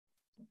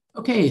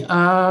Okay,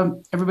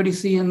 everybody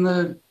seeing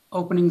the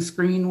opening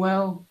screen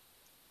well?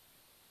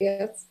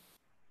 Yes.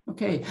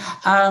 Okay,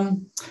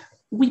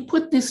 we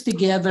put this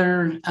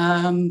together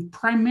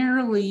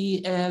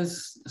primarily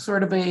as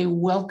sort of a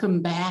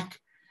welcome back,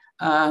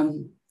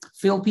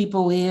 fill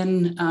people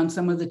in on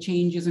some of the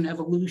changes and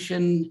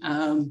evolution.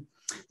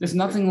 There's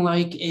nothing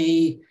like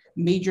a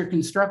major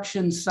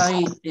construction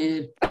site,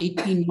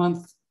 18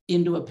 months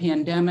into a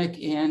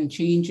pandemic and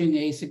changing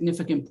a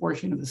significant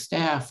portion of the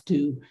staff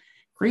to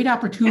create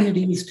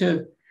opportunities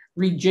to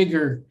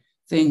rejigger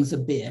things a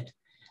bit.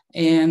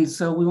 And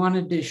so we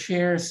wanted to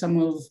share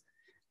some of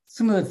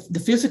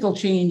the physical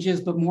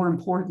changes, but more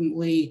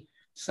importantly,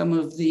 some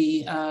of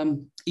the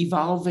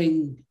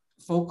evolving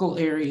focal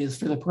areas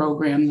for the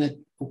program that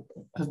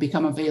have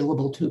become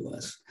available to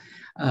us.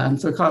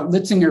 So we call it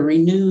Litzsinger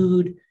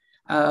Renewed,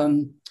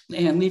 and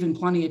leaving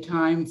plenty of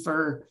time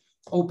for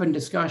open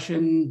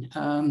discussion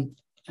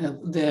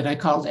that I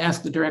called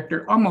Ask the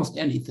Director Almost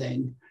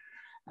Anything.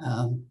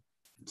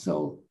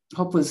 So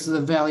hope this is a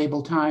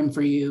valuable time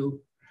for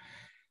you.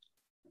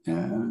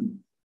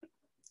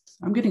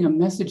 I'm getting a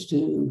message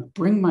to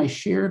bring my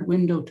shared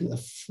window to the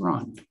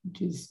front,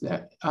 which is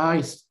that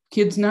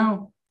kids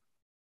now?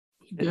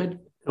 Good.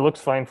 It looks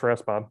fine for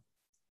us, Bob.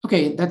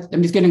 Okay,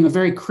 I'm just getting a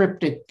very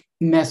cryptic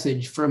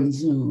message from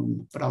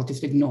Zoom, but I'll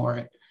just ignore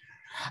it.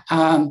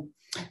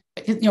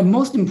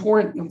 Most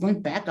important, let me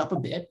back up a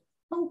bit.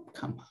 Oh,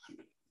 come on.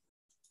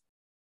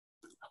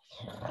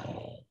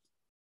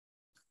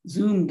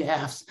 Zoom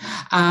gaffes.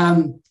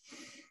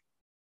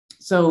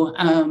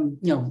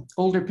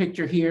 Older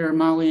picture here,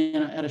 Molly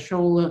at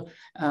Ashola,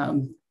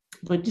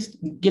 but just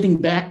getting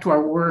back to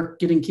our work,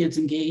 getting kids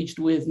engaged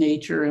with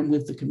nature and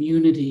with the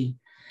community.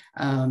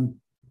 And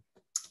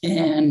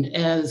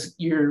as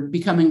you're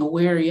becoming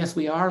aware, yes,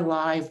 we are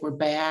live, we're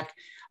back.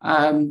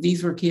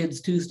 These were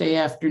kids Tuesday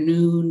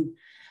afternoon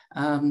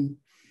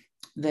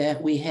that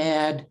we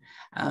had.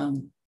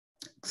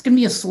 It's going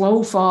to be a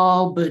slow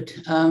fall, but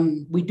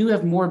we do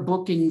have more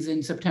bookings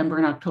in September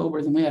and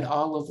October than we had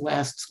all of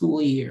last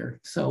school year.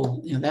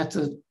 So that's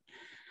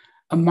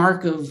a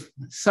mark of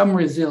some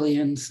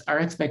resilience. Our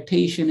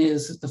expectation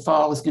is that the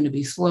fall is going to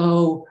be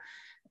slow,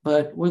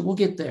 but we'll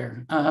get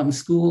there.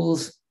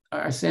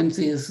 Our sense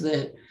is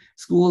that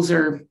schools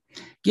are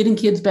getting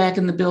kids back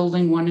in the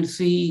building, wanting to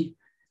see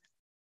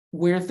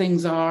where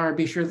things are,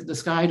 be sure that the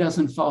sky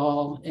doesn't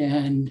fall.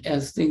 And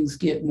as things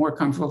get more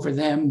comfortable for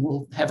them,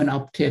 we'll have an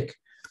uptick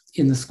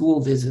in the school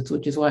visits,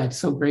 which is why it's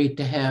so great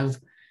to have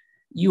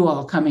you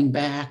all coming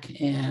back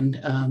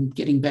and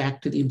getting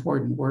back to the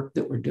important work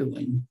that we're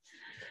doing.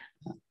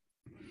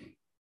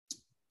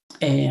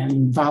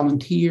 And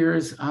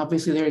volunteers,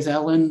 obviously there's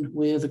Ellen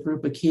with a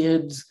group of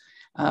kids.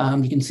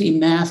 You can see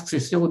masks are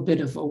still a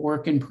bit of a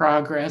work in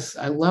progress.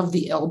 I love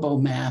the elbow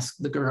mask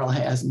the girl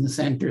has in the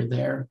center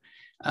there.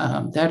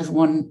 That is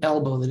one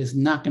elbow that is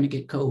not going to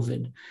get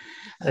COVID.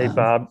 Hey,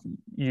 Bob,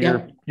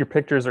 your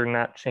pictures are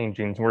not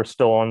changing. We're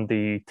still on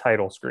the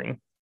title screen.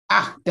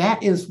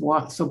 That is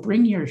what. So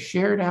bring your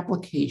shared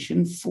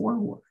application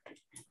forward.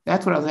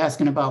 That's what I was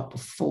asking about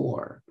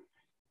before.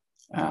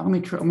 Let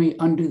me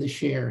undo the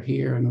share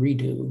here and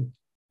redo.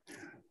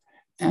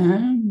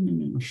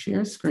 And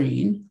share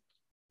screen,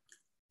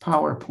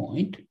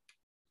 PowerPoint,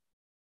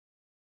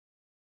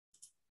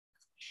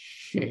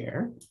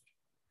 share.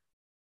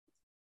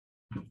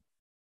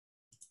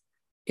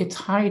 It's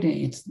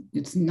hiding.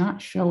 It's not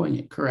showing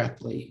it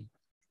correctly.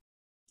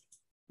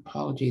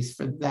 Apologies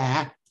for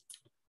that.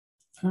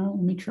 Let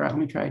me try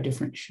a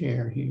different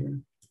share here.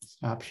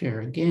 Stop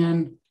share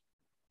again.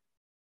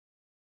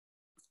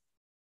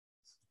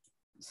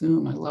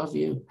 Zoom, I love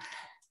you.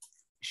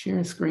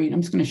 Share screen.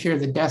 I'm just going to share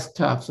the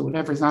desktop. So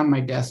whatever's on my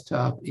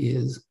desktop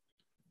is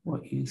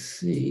what you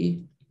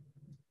see.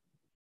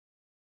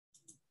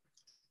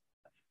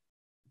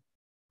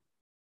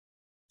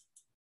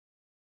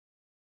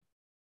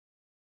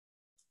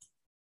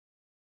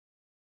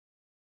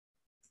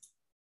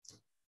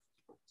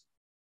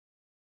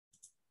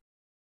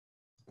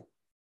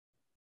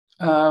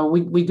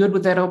 We good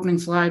with that opening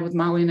slide with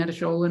Molly and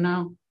Edishola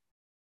now?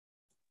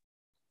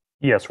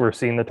 Yes, we're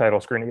seeing the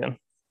title screen again.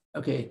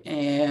 Okay,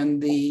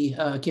 and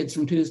the kids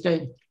from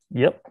Tuesday?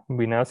 Yep,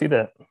 we now see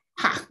that.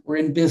 We're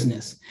in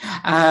business.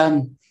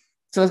 So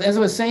as I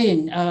was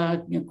saying,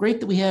 great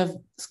that we have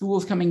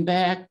schools coming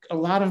back. A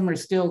lot of them are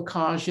still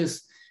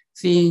cautious,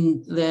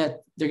 seeing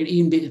that they're going to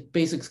even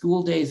basic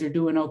school days are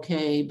doing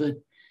okay, but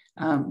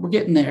we're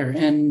getting there.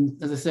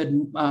 And as I said,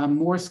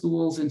 more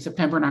schools in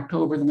September and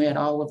October than we had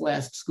all of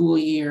last school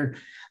year,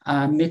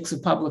 mix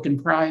of public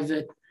and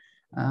private.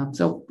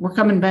 So we're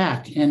coming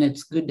back, and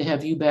it's good to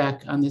have you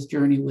back on this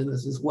journey with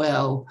us as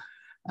well.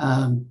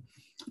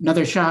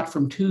 Another shot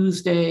from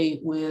Tuesday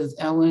with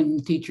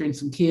Ellen, teacher and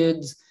some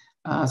kids.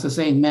 So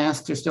saying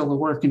masks are still a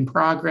work in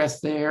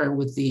progress there,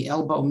 with the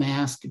elbow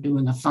mask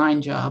doing a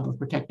fine job of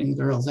protecting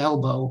the girl's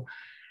elbow.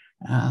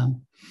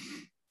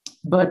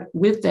 But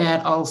with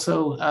that,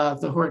 also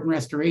the Horton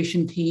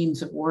restoration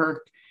teams at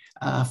work,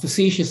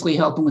 facetiously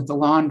helping with the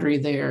laundry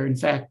there. In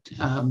fact,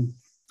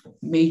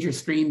 major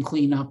stream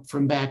cleanup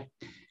from back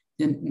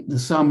in the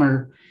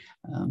summer.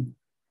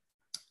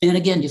 And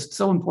again, just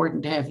so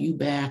important to have you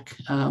back.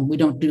 We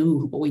don't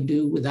do what we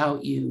do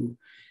without you.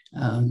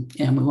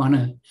 And we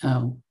want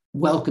to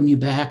welcome you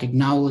back,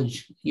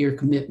 acknowledge your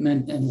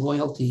commitment and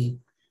loyalty,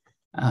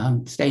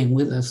 staying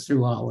with us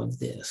through all of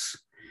this.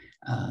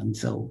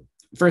 So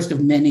first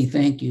of many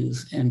thank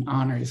yous and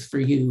honors for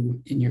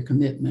you and your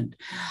commitment.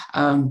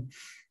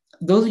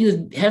 Those of you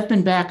who have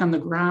been back on the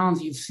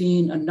grounds, you've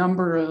seen a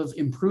number of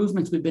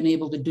improvements we've been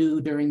able to do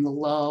during the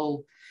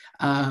lull.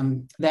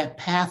 That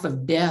path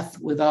of death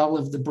with all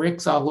of the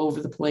bricks all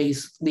over the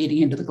place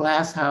leading into the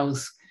glass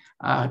house,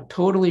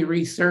 totally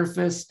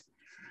resurfaced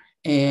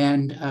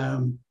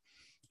and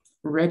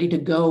ready to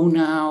go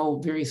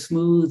now, very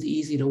smooth,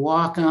 easy to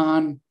walk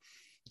on.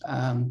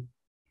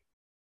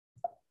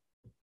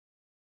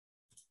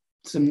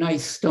 Some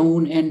nice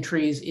stone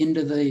entries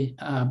into the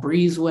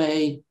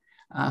breezeway.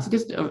 So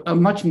just a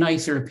much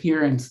nicer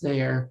appearance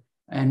there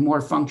and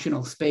more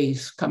functional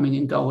space coming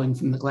and going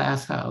from the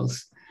glass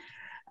house.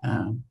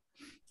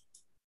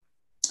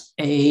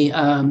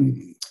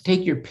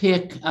 Take your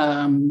pick,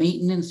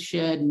 maintenance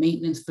shed,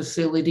 maintenance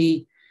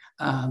facility,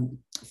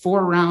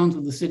 4 rounds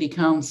with the city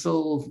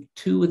council,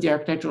 2 with the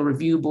architectural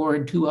review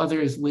board, 2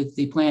 others with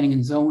the planning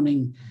and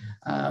zoning.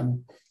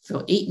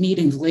 So 8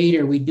 meetings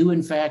later, we do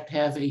in fact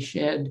have a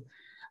shed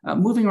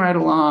moving right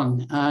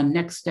along.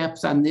 Next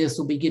steps on this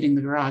will be getting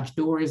the garage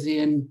doors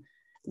in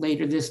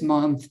later this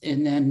month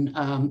and then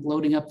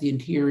loading up the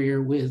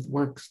interior with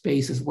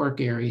workspaces,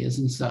 work areas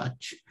and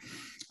such.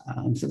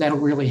 So that'll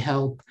really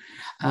help.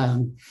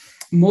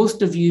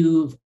 Most of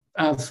you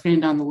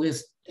scanned down the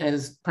list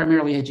as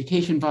primarily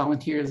education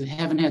volunteers that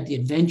haven't had the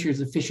adventures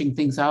of fishing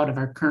things out of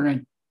our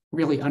current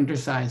really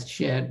undersized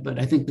shed, but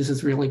I think this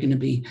is really going to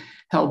be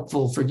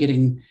helpful for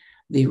getting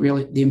the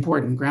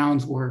important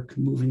grounds work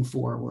moving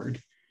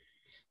forward.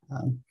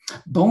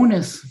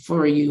 Bonus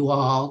for you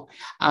all,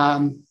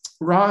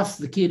 Ross,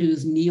 the kid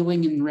who's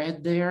kneeling in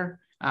red there,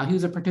 he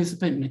was a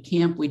participant in a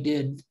camp we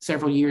did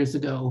several years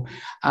ago.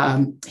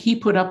 He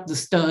put up the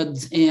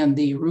studs and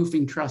the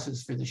roofing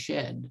trusses for the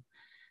shed.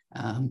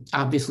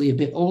 Obviously a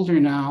bit older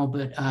now,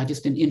 but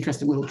just an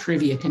interesting little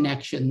trivia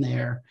connection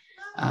there.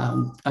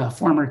 A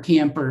former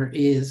camper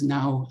is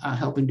now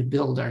helping to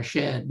build our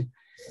shed,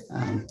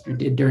 or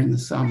did during the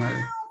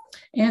summer.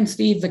 And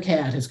Steve the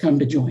cat has come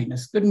to join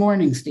us. Good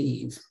morning,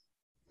 Steve.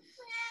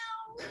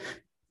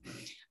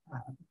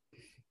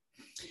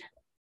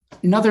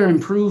 Another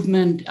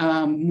improvement,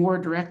 more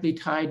directly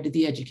tied to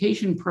the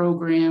education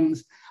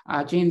programs,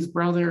 Jane's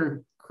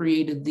brother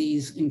created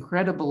these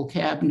incredible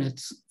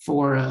cabinets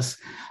for us.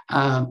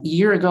 A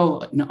year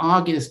ago in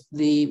August,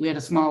 we had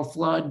a small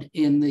flood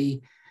in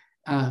the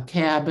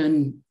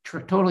cabin,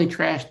 totally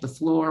trashed the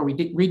floor. We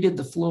redid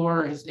the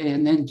floors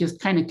and then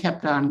just kind of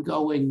kept on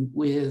going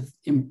with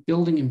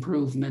building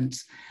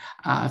improvements.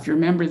 If you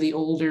remember the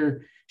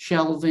older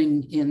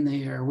shelving in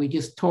there, we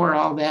just tore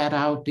all that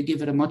out to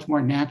give it a much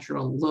more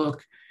natural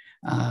look.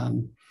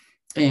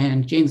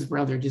 And James'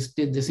 brother just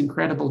did this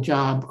incredible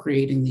job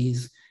creating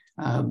these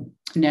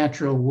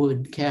natural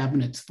wood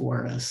cabinets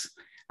for us.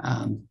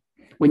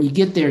 When you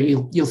get there,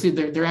 you'll see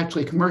they're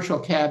actually commercial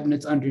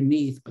cabinets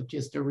underneath, but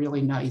just a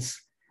really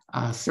nice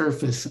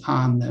surface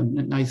on them,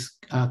 and nice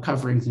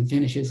coverings and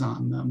finishes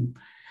on them.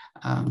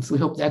 So we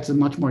hope that's a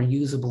much more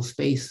usable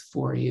space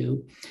for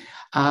you.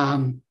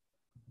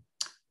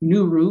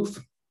 New roof.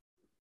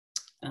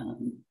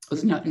 It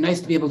was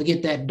nice to be able to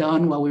get that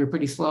done while we were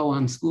pretty slow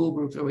on school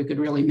groups, or we could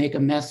really make a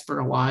mess for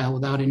a while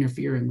without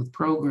interfering with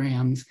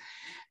programs.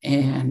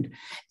 And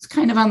it's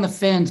kind of on the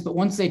fence, but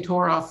once they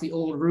tore off the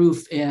old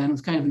roof, and it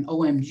was kind of an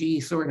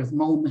OMG sort of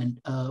moment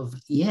of,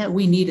 yeah,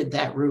 we needed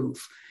that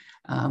roof.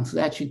 So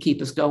that should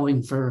keep us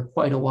going for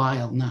quite a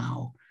while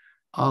now.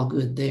 All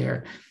good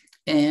there.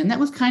 And that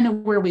was kind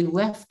of where we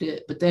left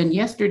it. But then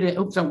yesterday,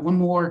 one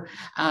more.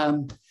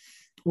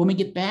 When we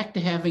get back to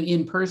having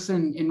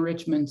in-person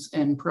enrichments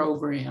and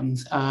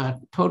programs,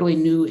 totally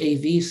new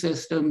AV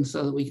system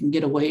so that we can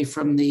get away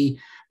from the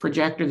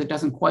projector that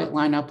doesn't quite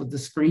line up with the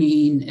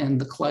screen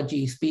and the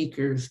kludgy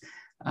speakers.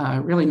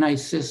 Really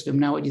nice system.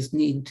 Now we just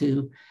need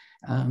to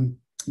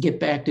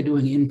get back to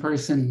doing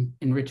in-person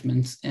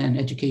enrichments and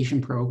education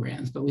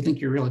programs, but we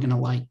think you're really going to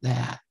like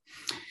that.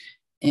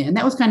 And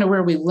that was kind of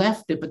where we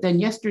left it. But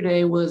then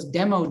yesterday was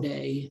demo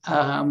day.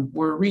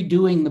 We're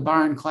redoing the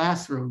barn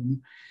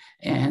classroom.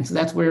 And so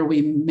that's where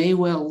we may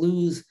well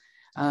lose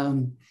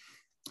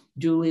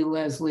Julie,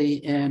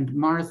 Leslie, and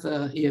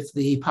Martha if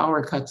the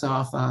power cuts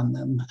off on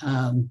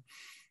them.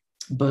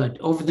 But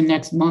over the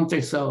next month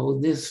or so,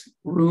 this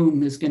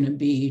room is going to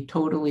be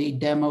totally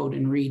demoed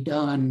and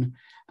redone.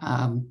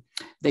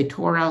 They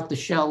tore out the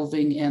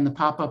shelving and the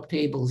pop-up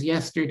tables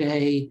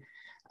yesterday.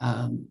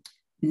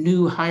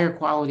 New higher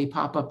quality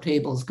pop-up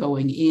tables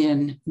going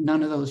in.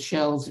 None of those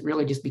shelves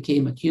really just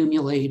became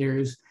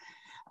accumulators.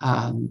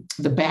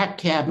 The back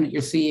cabinet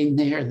you're seeing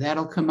there,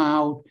 that'll come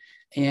out,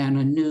 and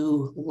a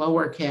new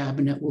lower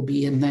cabinet will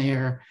be in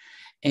there.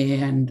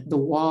 And the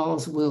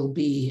walls will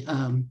be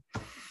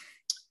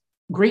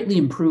greatly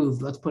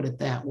improved, let's put it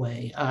that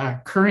way.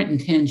 Our current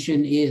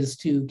intention is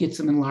to get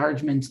some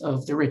enlargements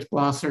of the Rich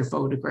Blosser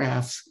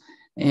photographs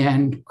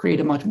and create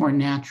a much more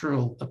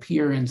natural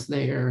appearance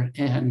there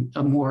and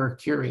a more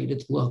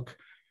curated look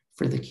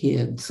for the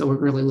kids. So we're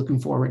really looking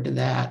forward to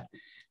that.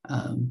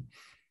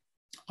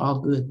 All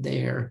good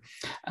there.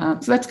 So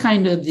that's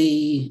kind of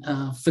the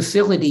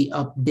facility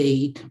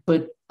update,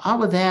 but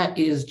all of that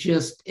is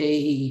just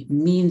a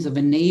means of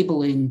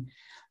enabling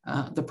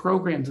the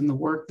programs and the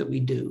work that we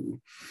do.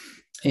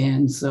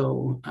 And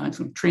so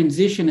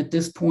transition at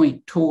this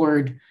point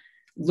toward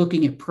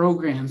looking at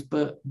programs.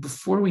 But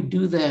before we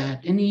do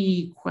that,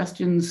 any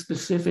questions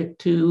specific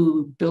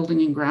to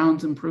building and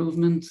grounds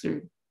improvements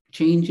or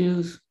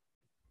changes?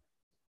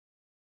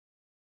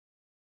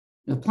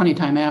 There's plenty of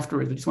time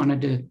afterwards. I just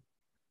wanted to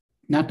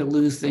not to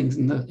lose things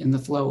in the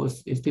flow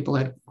if people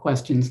had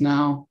questions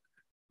now.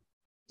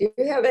 Do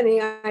you have any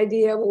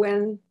idea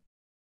when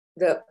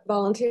the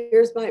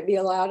volunteers might be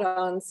allowed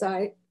on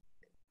site?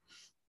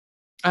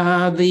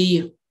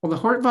 The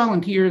Hort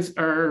volunteers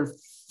are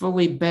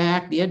fully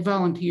back. The Ed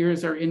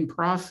volunteers are in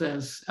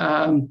process.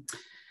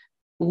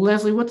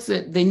 Leslie, what's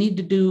it? They need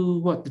to do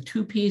what, the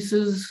two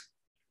pieces?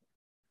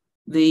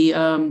 The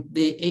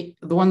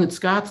one that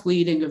Scott's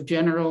leading of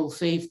general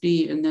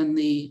safety, and then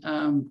the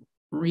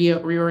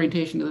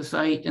reorientation to the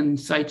site and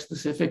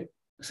site-specific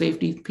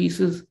safety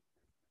pieces.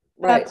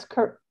 Right.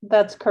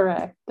 That's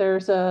correct.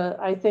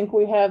 I think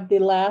we have the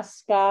last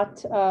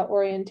Scott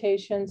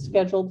orientation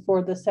scheduled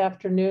for this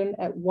afternoon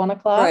at 1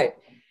 o'clock. Right.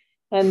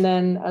 And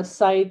then a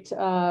site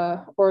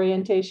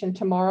orientation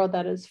tomorrow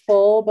that is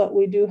full, but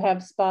we do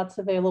have spots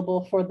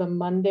available for the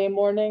Monday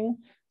morning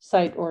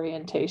site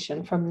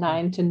orientation from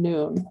 9 to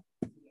noon.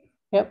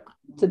 Yep,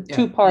 it's a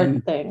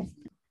two-part thing.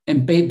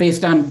 And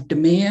based on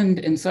demand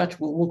and such,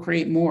 we'll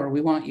create more.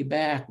 We want you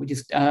back. We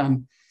just,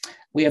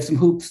 we have some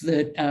hoops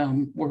that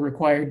we're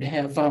required to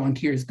have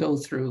volunteers go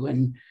through,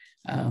 and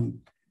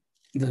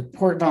the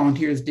Port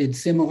volunteers did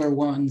similar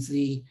ones.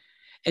 The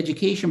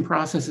education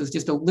process is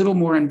just a little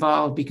more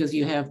involved because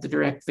you have the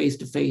direct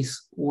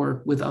face-to-face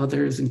work with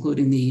others,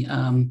 including the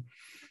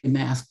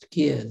masked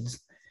kids.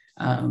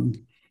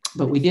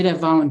 But we did have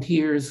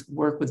volunteers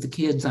work with the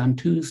kids on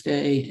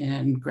Tuesday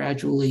and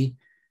gradually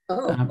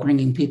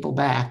bringing people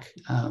back.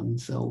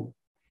 So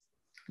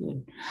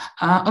good.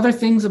 Other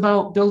things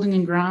about building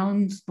and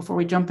grounds before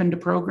we jump into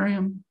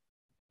program?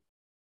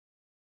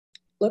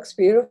 Looks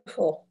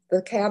beautiful.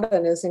 The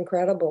cabin is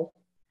incredible.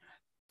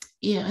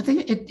 Yeah, I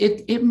think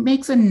it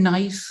makes a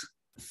nice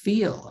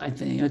feel. I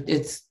think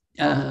it's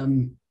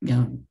you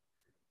know,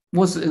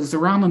 was the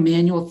Rahm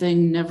Emanuel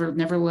thing,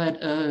 never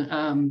let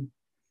a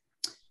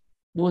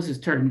what was his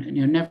term?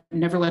 You know,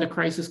 never let a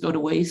crisis go to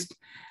waste.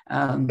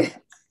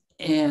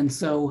 And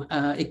so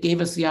it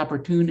gave us the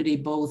opportunity,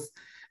 both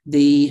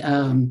the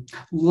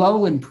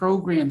lull in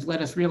programs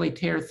let us really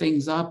tear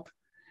things up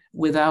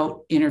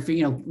without interfering.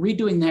 You know,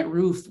 redoing that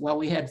roof while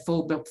we had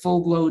full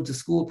loads of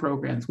school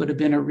programs would have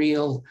been a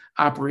real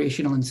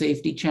operational and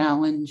safety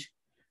challenge.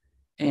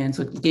 And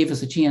so it gave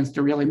us a chance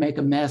to really make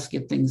a mess,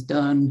 get things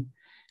done.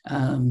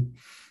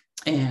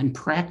 And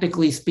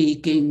practically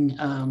speaking,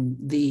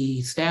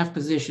 the staff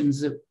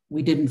positions that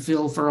we didn't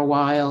fill for a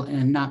while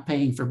and not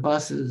paying for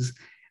buses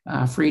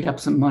freed up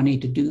some money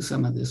to do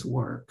some of this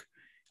work.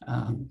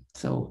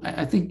 So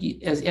I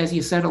think as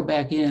you settle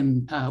back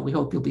in, we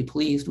hope you'll be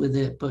pleased with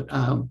it, but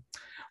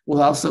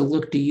we'll also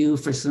look to you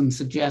for some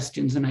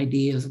suggestions and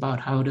ideas about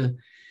how to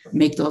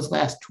make those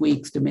last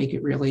tweaks to make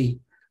it really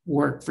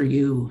work for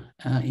you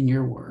in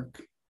your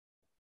work.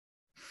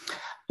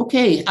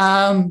 Okay,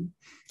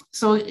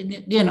 so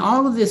again,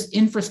 all of this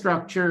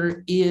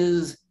infrastructure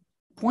is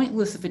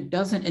pointless if it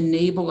doesn't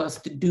enable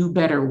us to do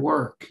better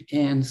work.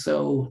 And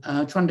so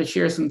I wanted to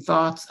share some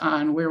thoughts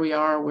on where we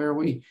are,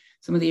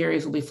 some of the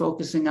areas we'll be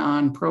focusing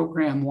on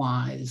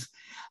program-wise.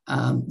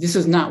 This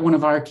is not one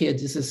of our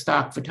kids, this is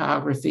stock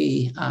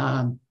photography.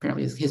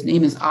 Apparently his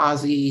name is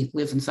Ozzy,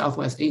 lives in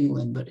Southwest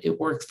England, but it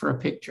works for a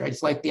picture. I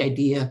just like the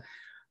idea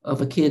of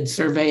a kid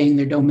surveying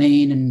their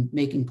domain and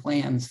making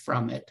plans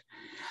from it.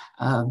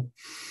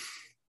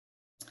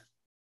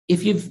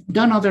 If you've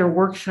done other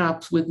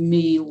workshops with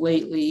me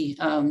lately,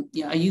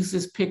 yeah, I use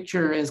this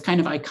picture as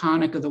kind of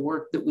iconic of the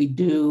work that we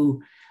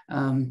do.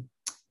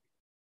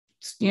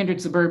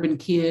 Standard suburban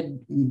kid,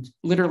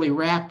 literally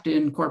wrapped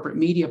in corporate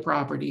media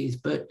properties.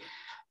 But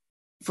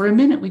for a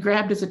minute, we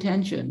grabbed his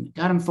attention,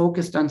 got him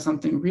focused on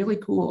something really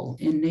cool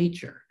in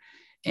nature.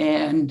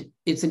 And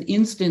it's an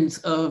instance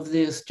of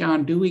this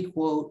John Dewey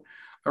quote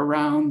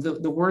around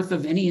the worth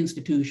of any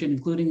institution,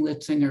 including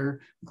Litzsinger,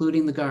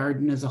 including the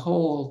garden as a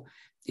whole,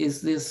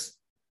 is this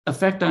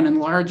effect on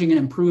enlarging and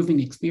improving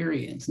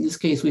experience. In this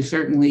case, we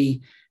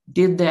certainly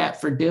did that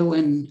for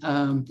Dylan,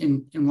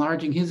 in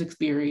enlarging his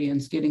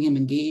experience, getting him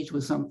engaged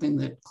with something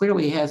that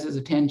clearly has his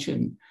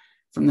attention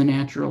from the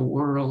natural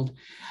world.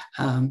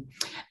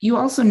 You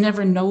also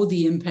never know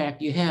the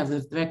impact you have, the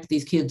fact that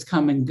these kids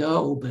come and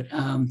go. But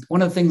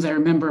one of the things I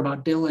remember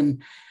about Dylan,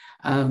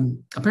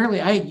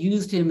 Apparently I had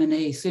used him in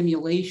a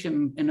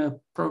simulation in a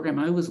program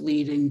I was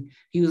leading.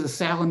 He was a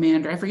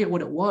salamander. I forget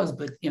what it was,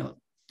 but a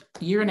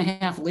year and a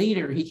half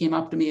later, he came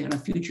up to me on a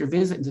future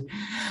visit and said,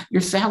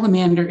 "Your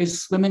salamander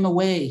is swimming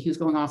away." He was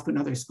going off to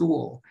another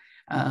school.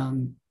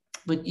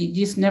 But you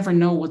just never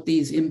know what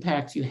these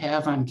impacts you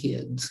have on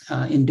kids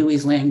in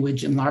Dewey's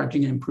language,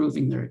 enlarging and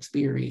improving their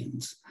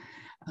experience.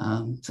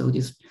 So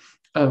just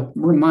a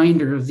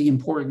reminder of the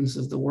importance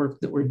of the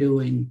work that we're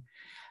doing.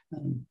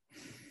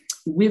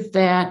 With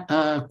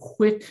that,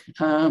 quick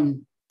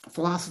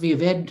philosophy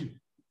of ed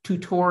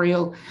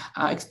tutorial,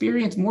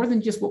 experience more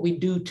than just what we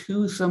do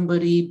to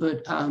somebody,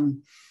 but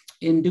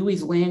in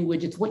Dewey's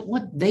language, it's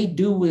what they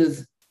do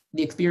with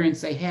the experience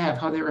they have,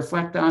 how they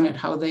reflect on it,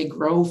 how they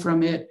grow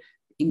from it,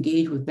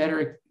 engage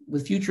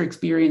with future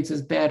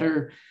experiences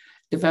better,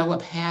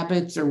 develop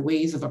habits or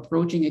ways of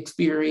approaching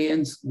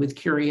experience with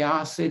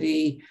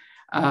curiosity,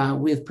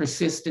 with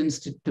persistence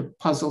to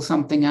puzzle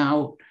something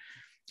out.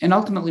 And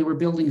ultimately, we're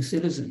building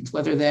citizens,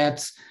 whether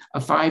that's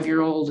a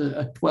 5-year-old,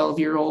 a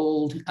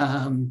 12-year-old,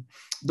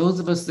 those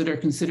of us that are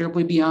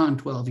considerably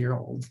beyond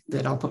 12-year-old,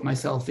 that I'll put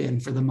myself in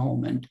for the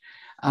moment,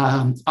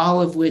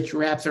 all of which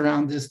wraps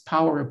around this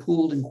power of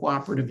pooled and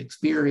cooperative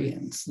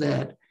experience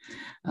that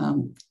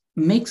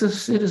makes us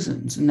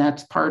citizens. And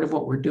that's part of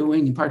what we're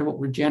doing, and part of what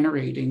we're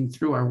generating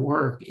through our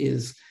work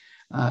is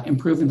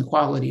improving the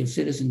quality of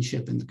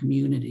citizenship in the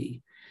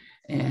community.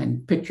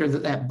 And picture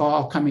that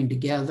ball coming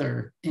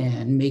together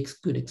and makes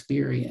good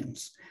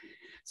experience.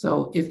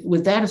 So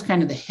with that as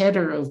kind of the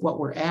header of what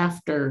we're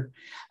after,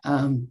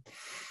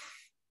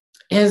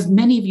 as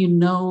many of you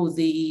know,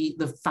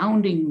 the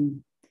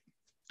founding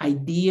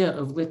idea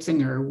of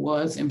Litzsinger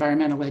was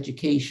environmental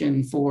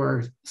education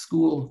for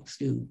school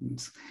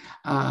students.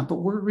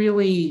 But we're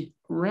really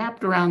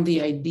wrapped around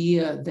the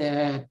idea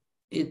that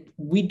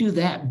we do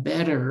that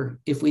better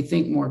if we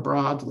think more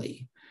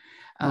broadly.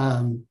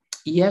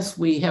 Yes,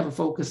 we have a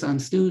focus on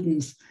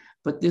students,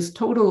 but this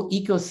total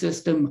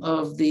ecosystem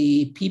of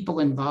the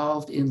people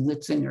involved in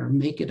Litzsinger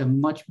make it a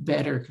much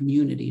better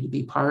community to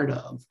be part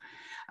of.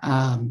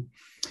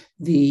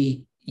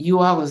 You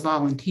all as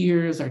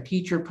volunteers, our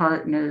teacher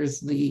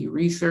partners, the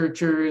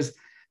researchers,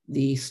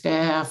 the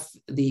staff,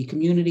 the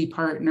community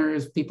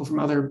partners, people from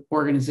other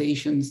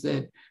organizations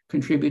that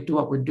contribute to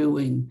what we're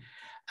doing.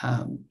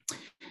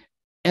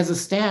 As a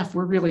staff,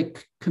 we're really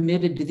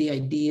committed to the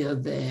idea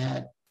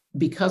that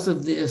because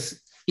of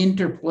this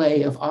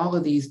interplay of all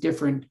of these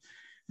different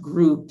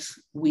groups,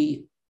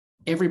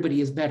 everybody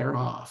is better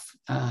off.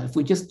 If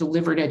we just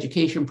delivered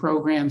education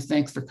programs,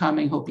 thanks for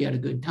coming, hope you had a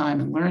good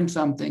time and learned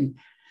something,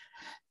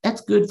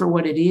 that's good for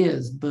what it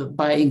is. But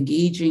by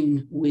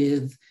engaging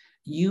with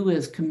you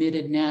as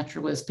committed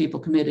naturalists, people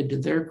committed to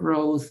their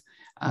growth,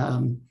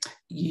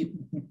 we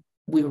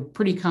were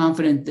pretty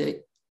confident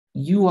that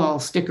you all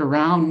stick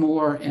around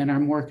more and are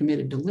more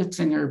committed to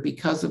Litzsinger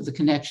because of the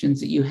connections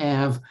that you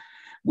have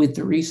with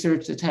the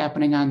research that's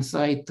happening on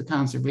site, the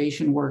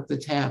conservation work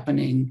that's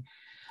happening.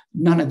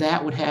 None of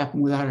that would happen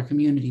without our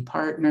community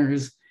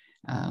partners.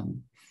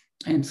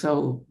 And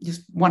so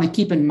just want to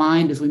keep in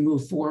mind as we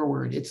move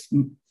forward, it's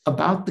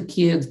about the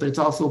kids, but it's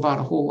also about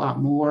a whole lot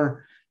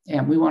more.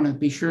 And we want to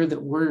be sure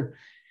that we're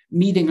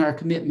meeting our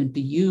commitment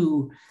to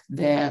you,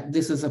 that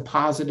this is a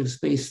positive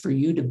space for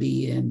you to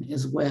be in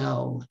as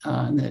well,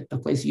 and that a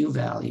place you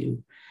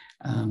value.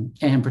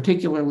 And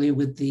particularly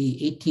with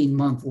the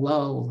 18-month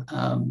lull,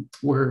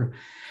 we're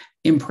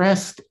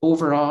impressed,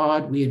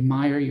 overawed, we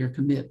admire your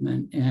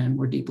commitment, and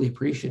we're deeply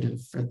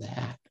appreciative for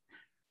that.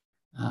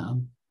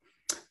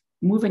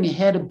 Moving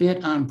ahead a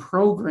bit on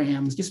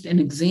programs, just an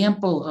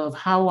example of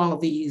how all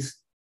these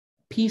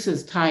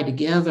pieces tie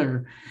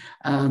together.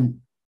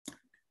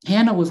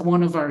 Hannah was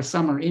one of our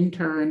summer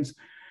interns.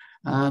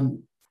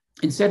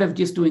 Instead of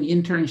just doing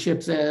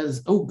internships as,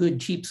 good,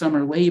 cheap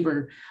summer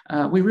labor,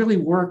 we really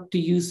worked to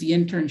use the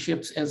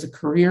internships as a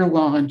career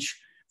launch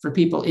for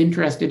people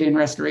interested in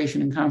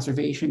restoration and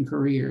conservation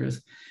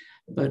careers.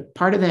 But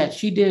part of that,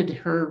 she did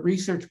her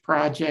research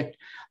project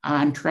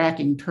on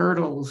tracking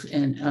turtles,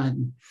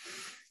 and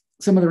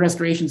some of the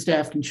restoration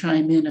staff can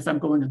chime in if I'm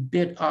going a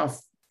bit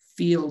off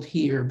field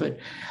here, but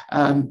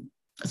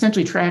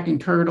essentially tracking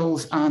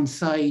turtles on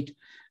site.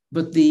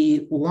 But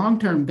the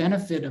long-term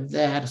benefit of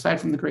that, aside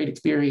from the great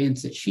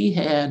experience that she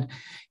had,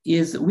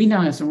 is that we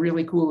now have some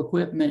really cool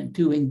equipment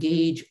to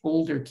engage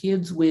older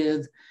kids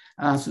with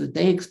so that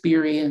they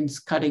experience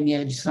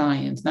cutting-edge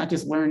science, not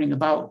just learning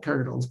about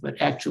turtles,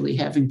 but actually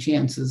having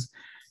chances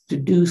to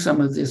do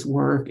some of this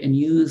work and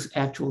use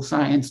actual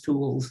science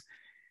tools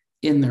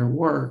in their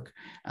work.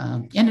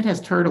 And it has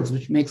turtles,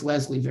 which makes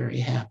Leslie very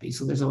happy.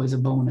 So there's always a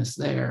bonus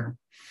there.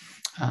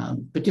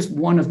 But just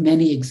one of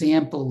many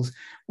examples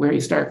where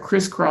you start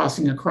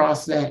crisscrossing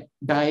across that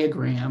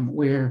diagram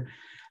where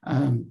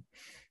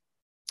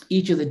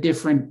each of the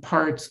different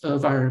parts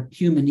of our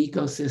human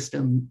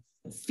ecosystem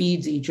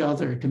feeds each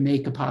other to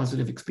make a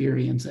positive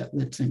experience at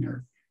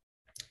Litzsinger.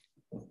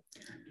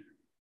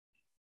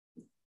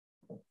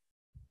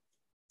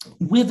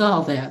 With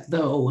all that,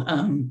 though,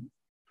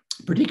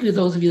 particularly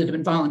those of you that have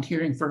been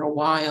volunteering for a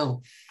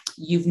while,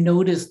 you've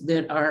noticed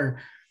that our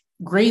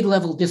grade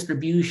level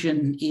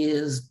distribution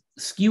is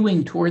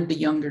skewing toward the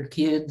younger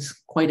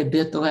kids quite a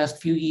bit the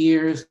last few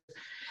years.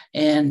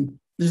 And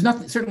there's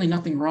certainly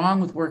nothing wrong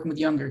with working with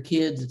younger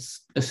kids.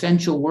 It's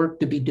essential work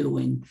to be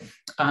doing.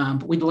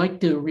 But we'd like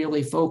to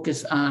really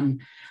focus on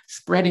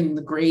spreading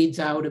the grades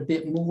out a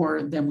bit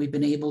more than we've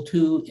been able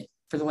to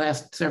for the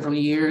last several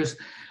years.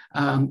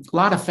 A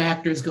lot of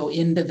factors go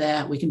into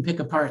that. We can pick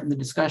apart in the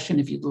discussion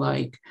if you'd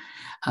like.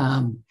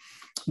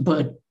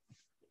 But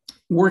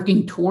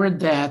working toward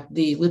that,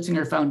 the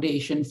Litzsinger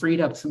Foundation freed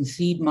up some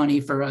seed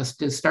money for us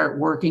to start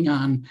working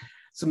on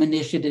some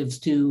initiatives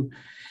to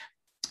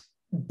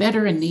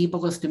better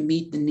enable us to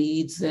meet the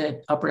needs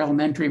that upper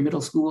elementary and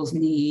middle schools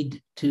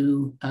need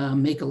to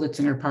make a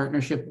Litzsinger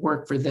partnership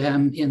work for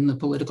them in the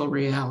political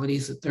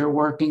realities that they're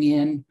working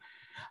in.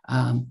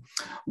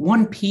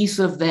 One piece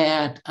of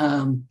that,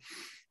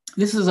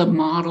 this is a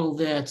model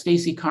that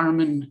Stacy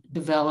Carmen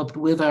developed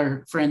with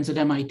our friends at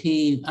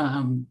MIT.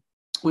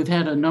 We've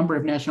had a number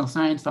of National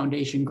Science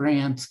Foundation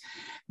grants.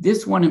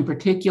 This one in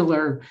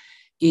particular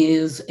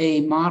is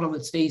a model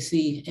that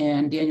Stacy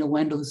and Daniel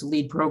Wendell, who's the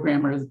lead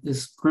programmer of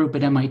this group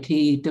at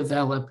MIT,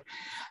 developed.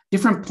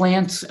 Different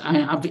plants,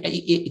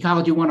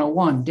 Ecology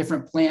 101,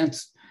 different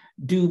plants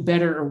do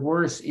better or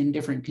worse in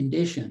different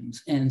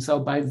conditions. And so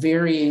by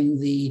varying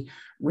the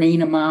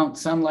rain amount,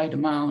 sunlight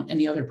amount, and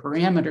the other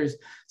parameters,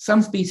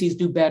 some species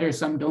do better,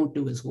 some don't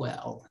do as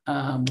well.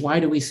 Why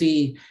do we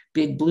see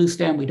big blue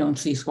stem? We don't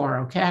see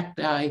saguaro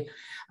cacti.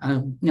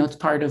 It's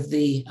part of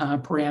the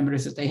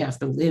parameters that they have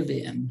to live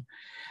in.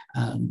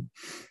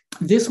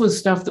 This was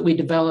stuff that we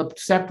developed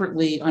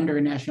separately under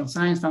a National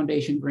Science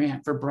Foundation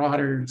grant for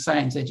broader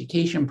science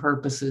education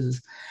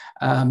purposes.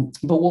 But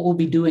what we'll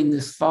be doing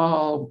this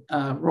fall,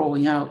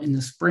 rolling out in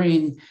the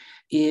spring,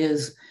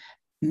 is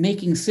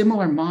making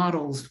similar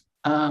models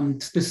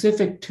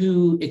specific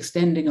to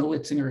extending a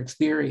Litzsinger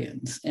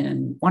experience.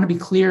 And want to be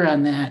clear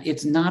on that.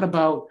 It's not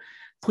about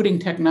putting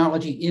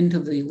technology into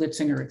the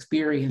Litzsinger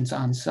experience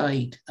on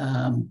site.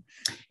 And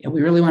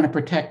we really want to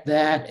protect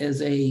that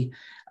as a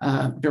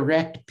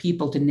direct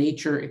people to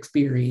nature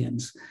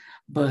experience.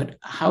 But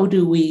how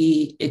do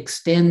we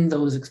extend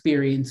those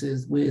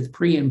experiences with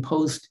pre and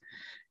post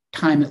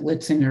time at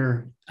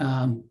Litzsinger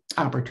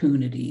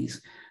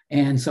opportunities?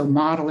 And so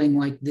modeling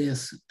like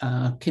this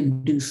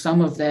can do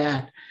some of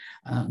that.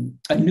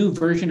 A new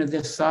version of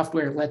this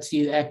software lets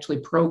you actually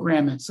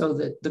program it so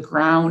that the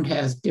ground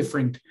has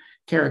different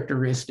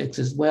characteristics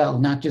as well,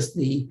 not just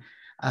the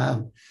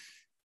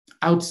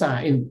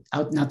outside,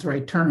 not the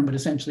right term, but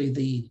essentially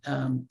the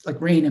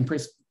like rain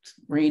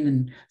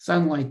and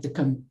sunlight that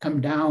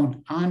come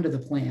down onto the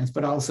plants,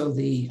 but also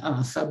the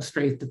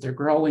substrate that they're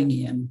growing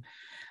in.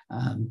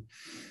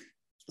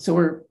 So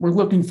we're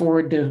looking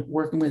forward to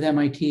working with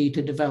MIT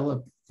to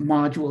develop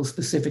modules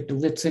specific to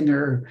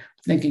Litzsinger,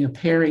 thinking of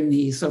pairing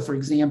these. So for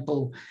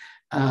example,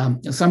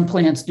 some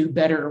plants do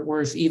better or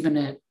worse, even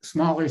at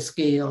smaller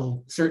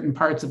scale. Certain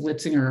parts of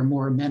Litzsinger are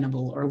more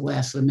amenable or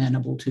less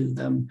amenable to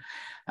them.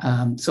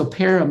 So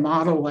pair a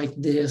model like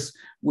this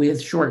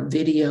with short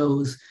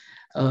videos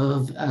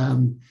of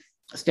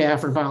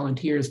staff or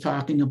volunteers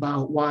talking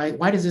about why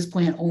does this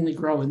plant only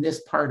grow in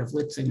this part of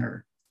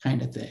Litzsinger,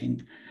 kind of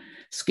thing.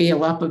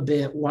 Scale up a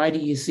bit. Why do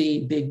you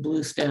see big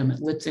blue stem at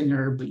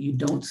Litzsinger, but you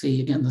don't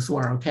see, again, the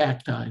saguaro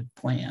cacti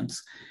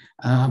plants?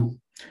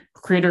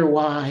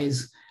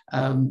 Critter-wise,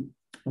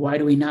 why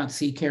do we not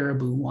see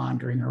caribou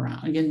wandering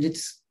around? Again,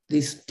 it's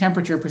these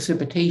temperature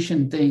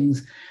precipitation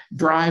things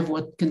drive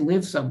what can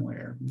live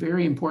somewhere.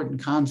 Very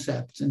important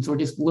concepts. And so we're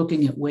just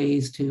looking at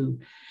ways to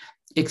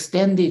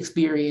extend the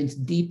experience,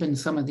 deepen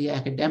some of the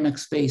academic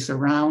space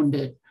around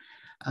it,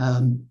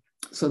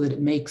 so that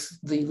it makes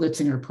the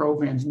Litzsinger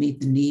programs meet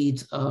the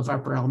needs of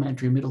upper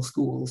elementary and middle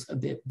schools a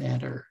bit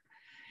better.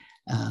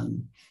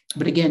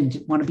 But again,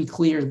 want to be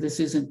clear, this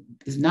is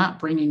not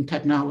bringing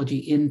technology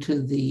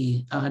into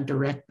the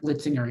direct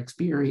Litzsinger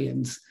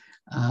experience.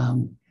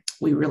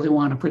 We really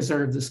want to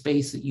preserve the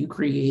space that you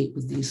create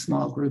with these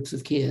small groups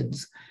of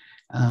kids.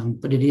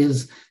 But it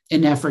is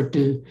an effort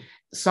to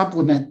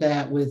supplement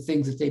that with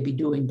things that they'd be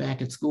doing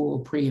back at school,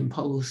 pre and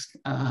post,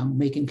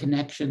 making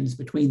connections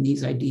between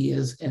these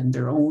ideas and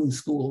their own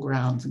school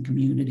grounds and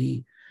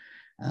community.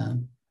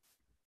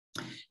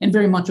 And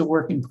very much a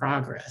work in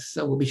progress.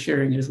 So we'll be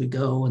sharing it as we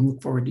go and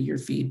look forward to your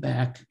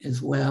feedback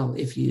as well,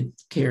 if you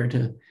care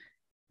to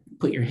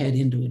put your head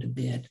into it a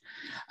bit.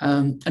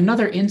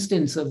 Another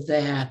instance of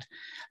that,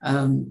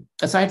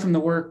 aside from the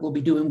work we'll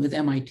be doing with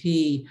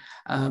MIT,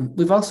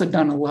 we've also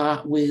done a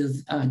lot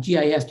with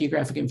GIS,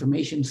 Geographic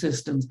Information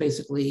Systems,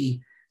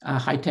 basically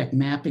high-tech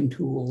mapping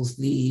tools.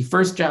 The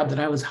first job that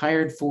I was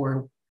hired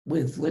for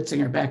with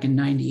Litzsinger back in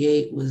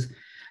 '98 was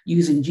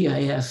using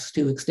GIS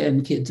to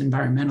extend kids'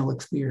 environmental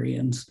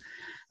experience.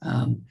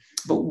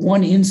 But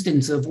one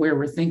instance of where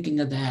we're thinking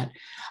of that,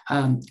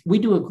 we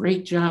do a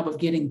great job of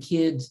getting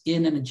kids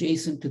in and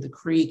adjacent to the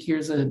creek.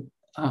 Here's an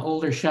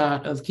older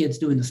shot of kids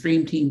doing the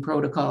stream team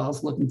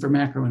protocols, looking for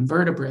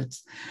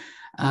macroinvertebrates.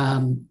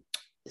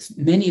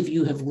 many of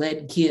you have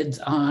led kids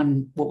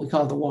on what we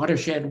call the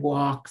watershed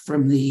walk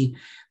from the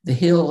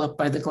hill up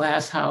by the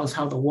glass house,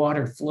 how the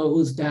water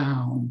flows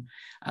down.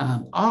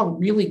 All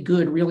really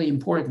good, really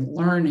important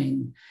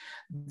learning.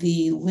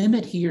 The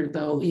limit here,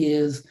 though,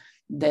 is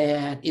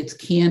that it's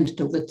canned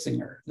to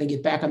Litzsinger. They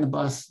get back on the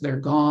bus, they're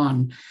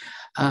gone.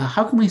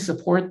 How can we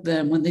support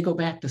them when they go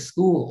back to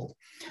school?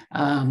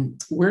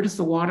 Where does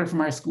the water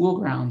from our school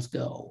grounds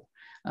go?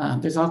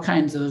 There's all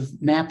kinds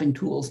of mapping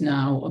tools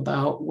now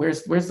about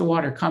where's the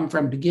water come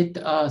from to get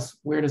to us,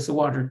 where does the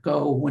water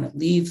go when it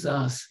leaves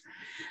us.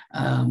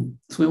 So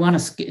we want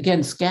to,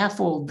 again,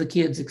 scaffold the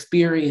kids'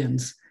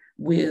 experience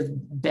with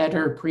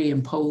better pre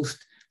and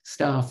post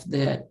stuff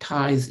that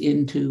ties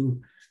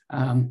into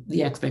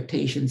the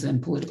expectations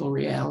and political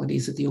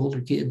realities that the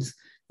older kids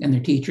and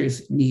their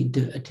teachers need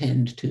to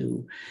attend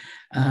to.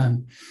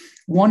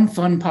 One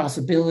fun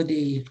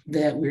possibility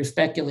that we're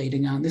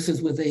speculating on, this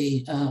is with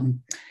a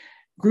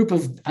group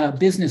of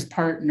business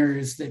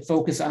partners that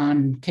focus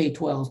on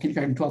K-12,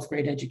 kindergarten, 12th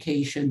grade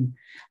education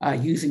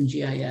using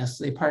GIS.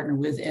 They partner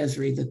with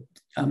Esri,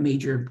 a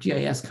major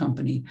GIS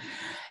company.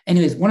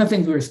 Anyways, one of the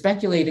things we were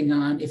speculating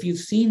on, if you've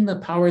seen the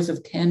Powers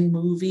of 10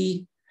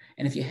 movie,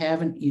 and if you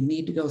haven't, you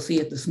need to go see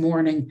it this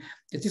morning.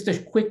 It's just a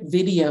quick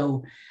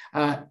video,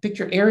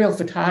 picture aerial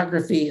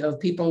photography of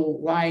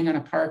people lying on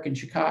a park in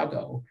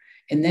Chicago,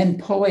 and then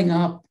pulling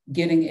up,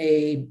 getting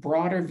a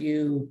broader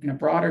view and a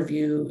broader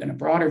view and a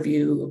broader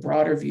view, a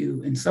broader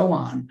view, and so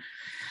on.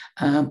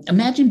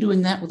 Imagine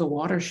doing that with a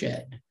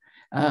watershed.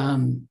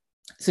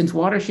 Since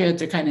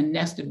watersheds are kind of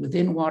nested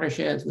within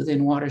watersheds,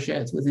 within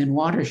watersheds, within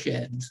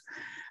watersheds,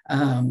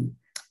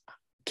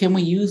 can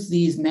we use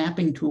these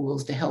mapping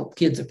tools to help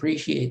kids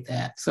appreciate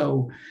that?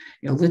 So,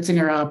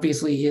 Litzsinger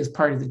obviously is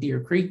part of the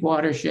Deer Creek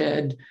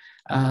watershed,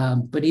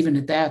 but even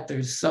at that,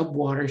 there's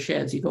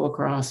sub-watersheds. You go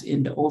across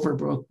into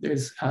Overbrook,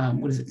 there's,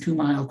 2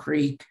 Mile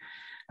Creek,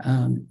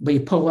 but you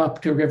pull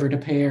up to River to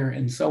Pear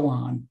and so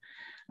on.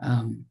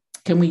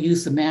 Can we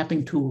use the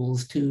mapping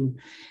tools to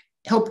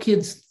help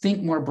kids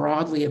think more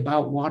broadly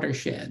about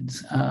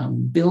watersheds,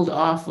 build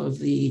off of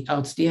the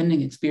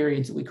outstanding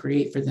experience that we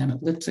create for them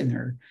at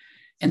Litzsinger,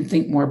 and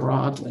think more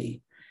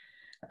broadly?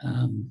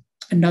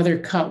 Another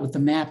cut with the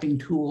mapping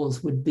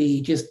tools would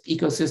be just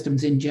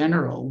ecosystems in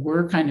general.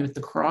 We're kind of at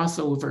the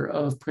crossover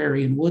of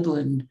prairie and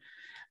woodland,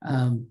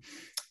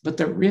 but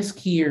the risk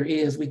here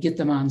is we get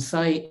them on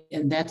site,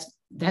 and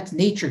that's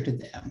nature to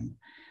them.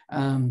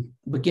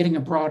 But getting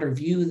a broader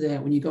view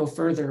that when you go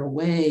further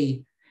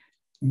away,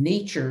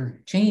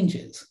 nature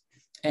changes.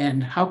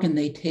 And how can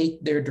they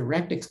take their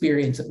direct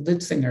experience at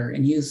Litzsinger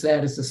and use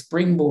that as a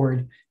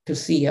springboard to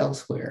see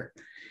elsewhere?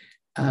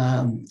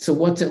 So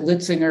what's at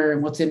Litzsinger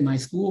and what's in my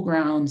school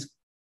grounds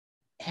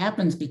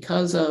happens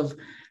because of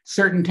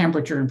certain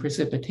temperature and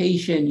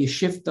precipitation. You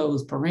shift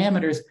those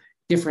parameters,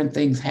 different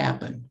things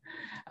happen.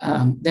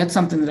 That's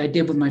something that I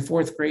did with my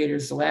 4th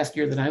graders the last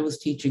year that I was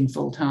teaching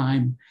full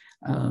time.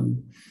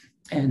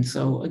 And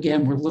so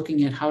again, we're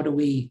looking at how do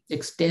we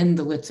extend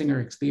the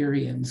Litzsinger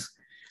experience,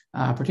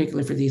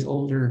 particularly for these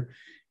older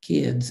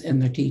kids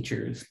and their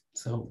teachers.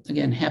 So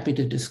again, happy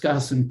to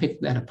discuss and pick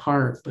that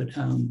apart, but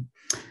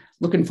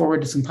looking forward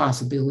to some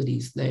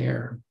possibilities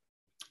there.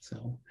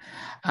 So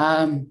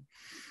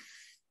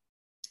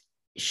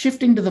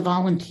shifting to the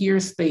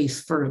volunteer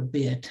space for a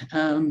bit.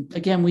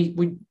 Again,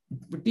 we're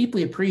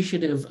deeply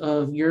appreciative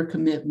of your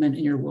commitment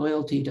and your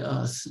loyalty to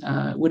us.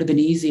 It would have been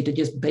easy to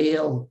just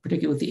bail,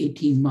 particularly with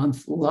the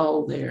 18-month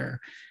lull there.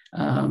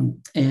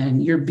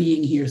 And your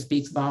being here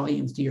speaks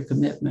volumes to your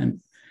commitment.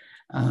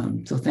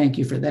 So thank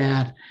you for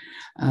that.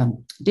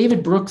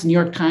 David Brooks, New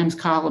York Times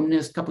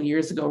columnist, a couple of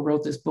years ago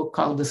wrote this book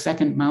called The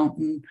Second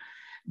Mountain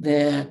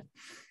that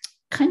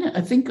kind of,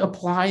 I think,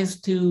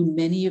 applies to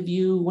many of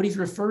you. What he's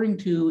referring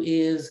to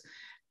is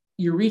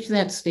you reach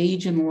that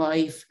stage in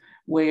life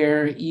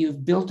where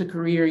you've built a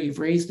career, you've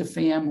raised a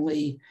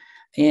family,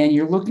 and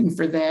you're looking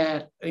for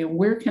that.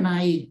 Where can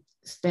I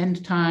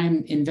spend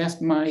time,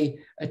 invest my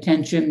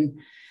attention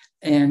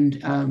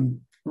and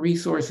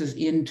resources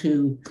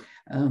into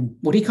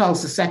what he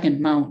calls the second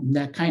mountain,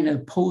 that kind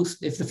of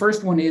post, if the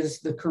first one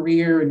is the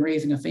career and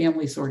raising a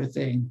family sort of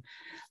thing,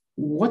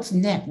 what's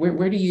next?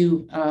 Where do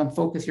you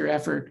focus your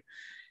effort?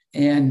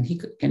 And he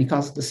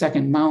calls it the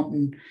second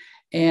mountain.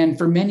 And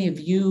for many of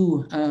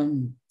you,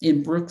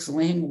 in Brooks'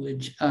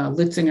 language,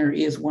 Litzsinger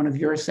is one of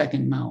your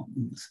second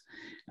mountains.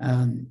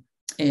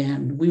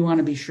 And we want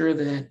to be sure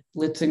that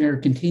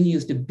Litzsinger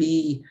continues to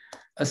be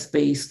a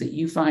space that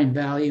you find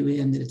value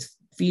in, that it's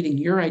feeding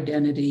your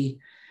identity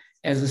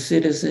as a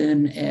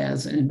citizen,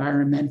 as an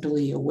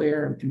environmentally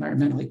aware,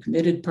 environmentally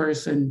committed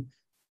person.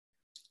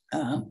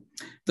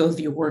 Those of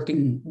you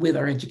working with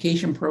our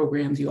education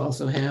programs, you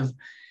also have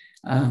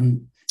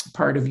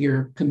part of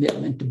your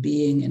commitment to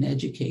being an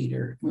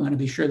educator. We want to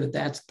be sure that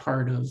that's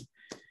part of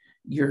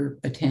your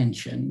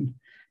attention,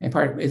 and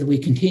part as we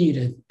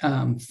continue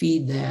to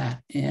feed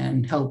that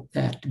and help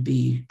that to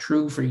be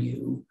true for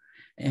you.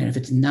 And if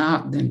it's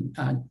not, then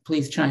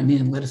please chime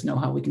in, let us know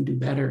how we can do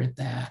better at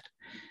that.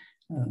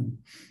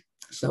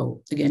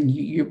 So again,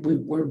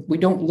 we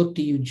don't look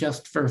to you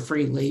just for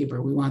free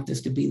labor. We want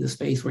this to be the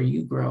space where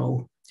you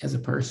grow as a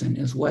person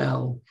as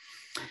well.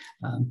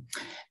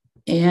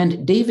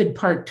 And David,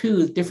 part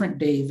two, different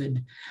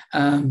David.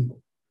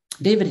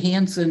 David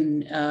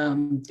Hansen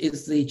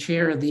is the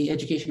chair of the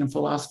Education and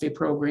Philosophy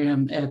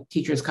program at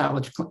Teachers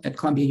College at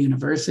Columbia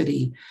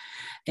University.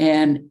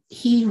 And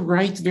he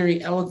writes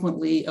very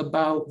eloquently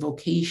about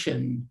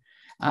vocation,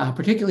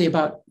 particularly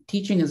about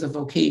teaching as a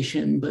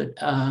vocation, but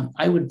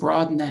I would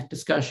broaden that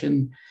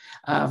discussion,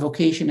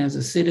 vocation as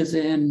a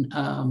citizen,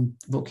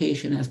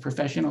 vocation as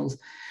professionals,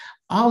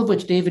 all of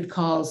which David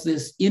calls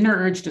this inner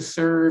urge to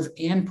serve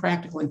and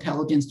practical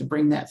intelligence to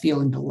bring that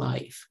feeling to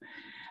life,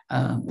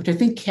 which I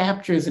think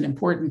captures an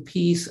important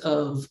piece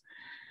of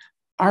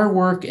our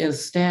work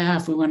as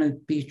staff. We want to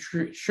be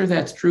sure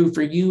that's true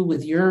for you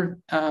with your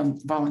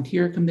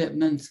volunteer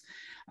commitments,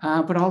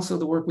 but also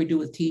the work we do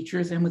with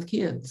teachers and with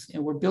kids.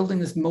 And we're building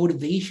this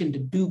motivation to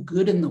do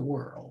good in the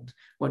world,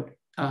 what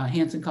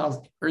Hansen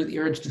calls the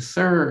urge to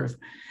serve,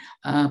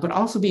 but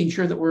also being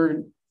sure that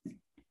we're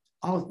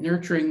all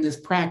nurturing this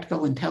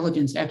practical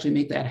intelligence to actually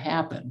make that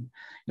happen.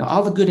 You know,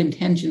 all the good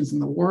intentions in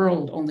the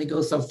world only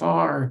go so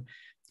far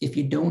if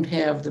you don't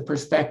have the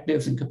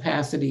perspectives and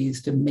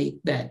capacities to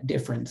make that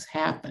difference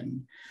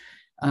happen.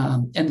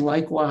 And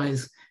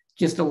likewise,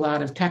 just a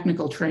lot of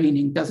technical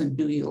training doesn't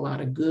do you a lot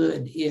of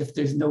good if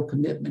there's no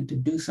commitment to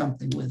do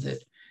something with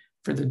it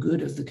for the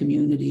good of the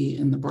community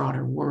and the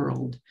broader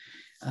world.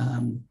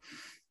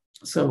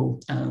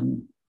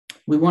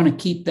 We want to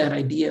keep that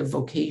idea of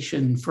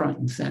vocation front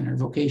and center,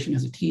 vocation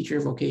as a teacher,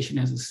 vocation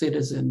as a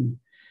citizen,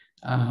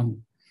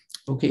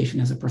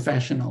 vocation as a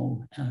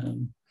professional.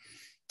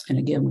 And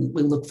again,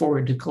 we look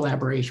forward to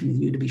collaboration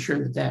with you to be sure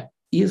that that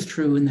is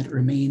true and that it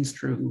remains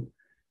true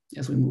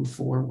as we move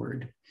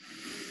forward.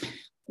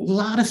 A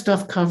lot of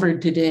stuff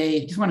covered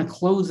today. I just want to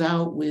close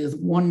out with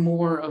one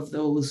more of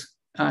those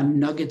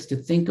nuggets to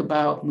think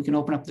about. We can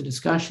open up the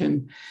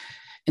discussion,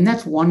 and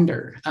that's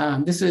wonder.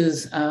 This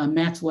is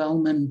Max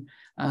Wellman,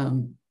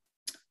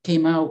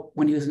 came out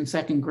when he was in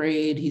second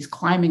grade. He's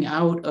climbing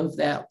out of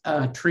that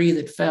tree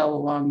that fell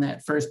along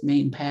that first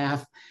main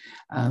path.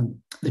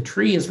 The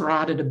tree is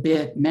rotted a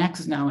bit.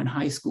 Max is now in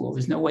high school.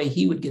 There's no way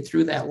he would get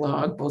through that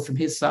log, both from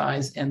his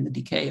size and the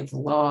decay of the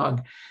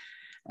log.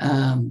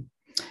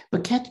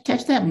 But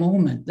catch that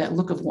moment, that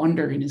look of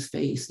wonder in his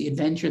face, the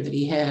adventure that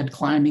he had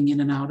climbing in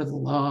and out of the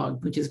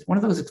log, which is one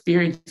of those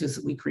experiences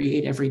that we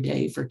create every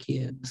day for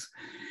kids.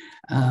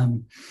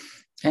 And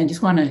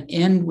just want to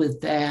end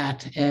with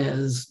that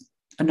as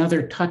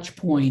another touch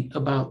point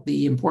about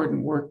the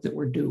important work that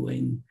we're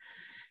doing.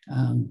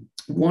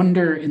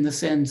 Wonder in the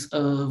sense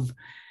of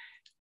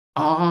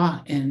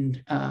awe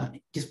and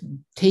just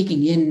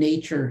taking in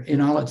nature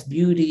in all its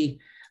beauty,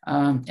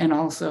 and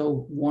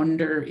also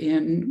wonder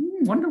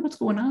what's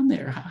going on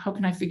there. How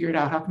can I figure it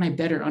out? How can I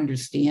better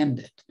understand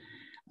it?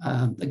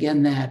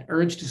 Again, that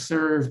urge to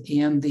serve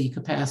and the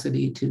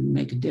capacity to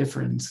make a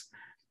difference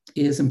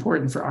is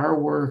important for our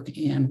work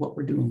and what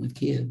we're doing with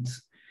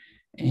kids.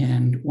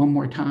 And one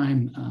more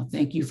time,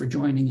 thank you for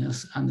joining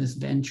us on this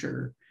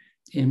venture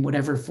in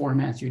whatever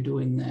formats you're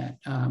doing that,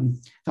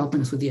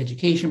 helping us with the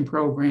education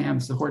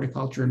programs, the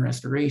horticulture and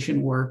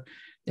restoration work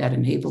that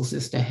enables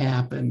this to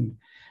happen,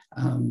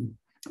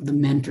 the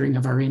mentoring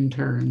of our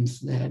interns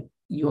that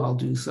you all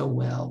do so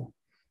well.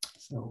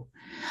 So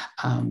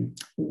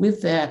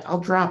with that, I'll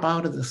drop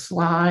out of the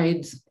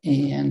slides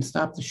and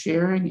stop the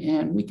sharing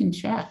and we can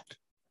chat.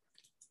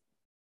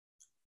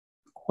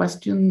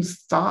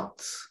 Questions,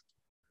 thoughts,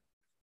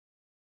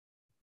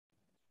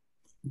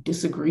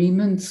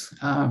 disagreements,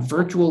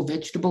 virtual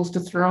vegetables to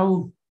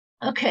throw?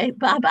 Okay,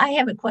 Bob, I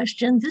have a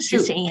question. This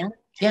is Ann.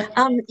 Yeah.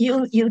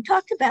 You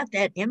talked about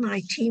that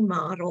MIT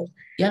model,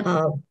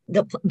 about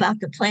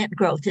the plant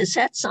growth. Is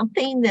that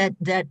something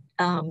that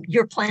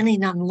you're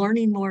planning on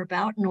learning more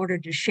about in order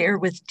to share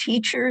with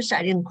teachers?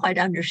 I didn't quite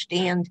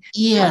understand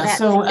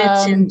how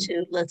that fits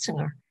into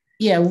Litzsinger.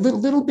 Yeah, a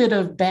little bit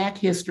of back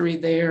history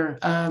there.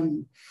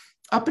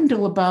 Up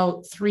until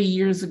about 3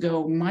 years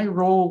ago, my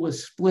role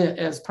was split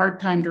as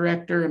part-time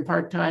director and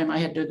part-time. I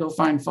had to go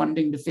find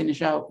funding to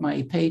finish out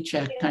my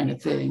paycheck kind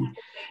of thing.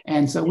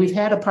 And so we've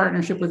had a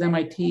partnership with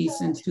MIT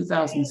since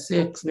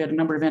 2006. We had a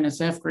number of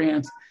NSF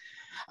grants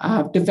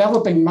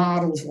developing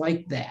models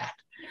like that.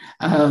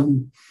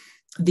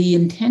 The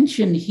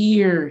intention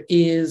here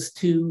is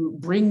to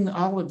bring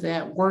all of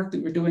that work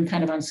that we're doing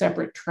kind of on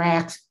separate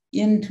tracks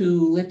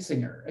into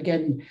Litzsinger.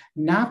 Again,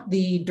 not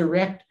the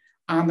direct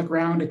on the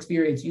ground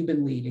experience you've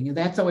been leading. And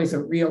that's always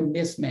a real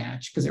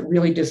mismatch because it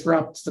really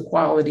disrupts the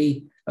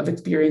quality of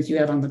experience you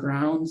have on the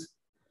grounds.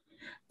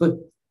 But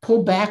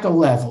pull back a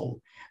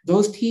level.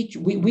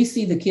 We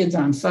see the kids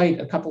on site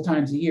a couple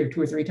times a year,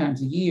 2 or 3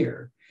 times a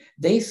year.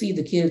 They see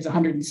the kids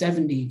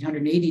 170,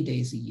 180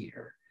 days a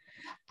year.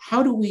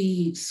 How do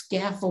we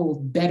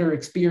scaffold better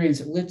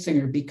experience at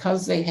Litzsinger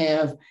because they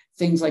have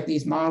things like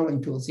these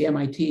modeling tools, the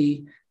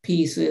MIT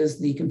pieces,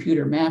 the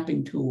computer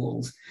mapping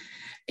tools?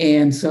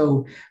 And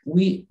so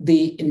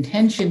the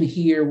intention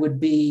here would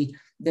be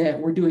that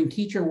we're doing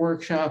teacher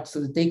workshops so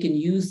that they can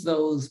use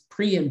those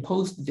pre and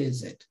post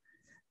visit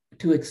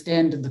to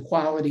extend the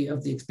quality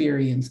of the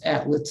experience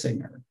at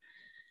Litzsinger.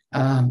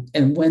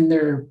 And when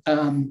they're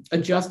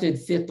adjusted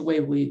fit the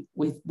way we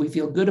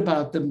feel good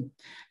about them,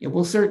 it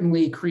will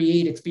certainly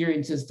create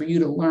experiences for you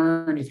to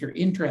learn if you're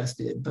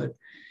interested, but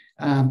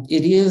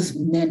it is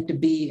meant to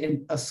be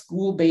a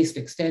school-based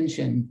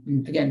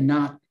extension, again,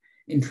 not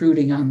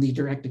intruding on the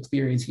direct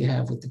experience you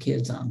have with the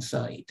kids on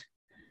site.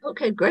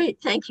 Okay, great.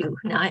 Thank you.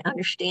 Now I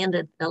understand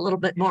it a little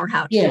bit more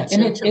how it fits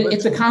into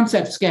it's a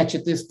concept sketch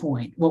at this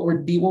point. What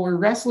we're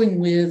wrestling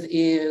with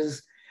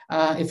is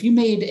if you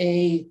made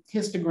a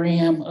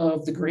histogram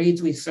of the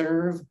grades we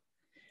serve,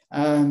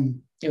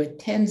 it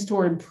tends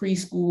toward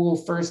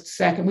preschool, first,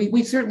 second.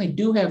 We certainly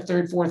do have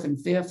third, fourth, and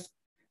fifth,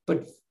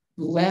 but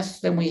less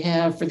than we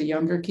have for the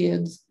younger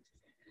kids.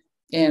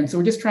 And so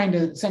we're just trying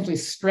to essentially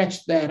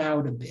stretch that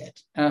out a bit,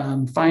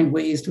 find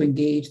ways to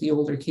engage the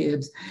older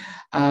kids.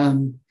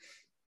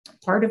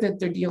 Part of it,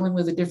 they're dealing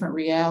with a different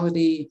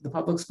reality, the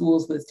public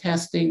schools with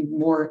testing,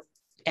 more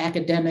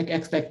academic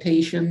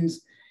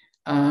expectations.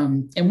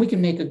 And we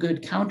can make a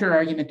good counter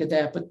argument to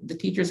that, but the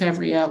teachers have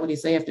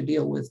realities they have to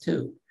deal with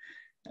too.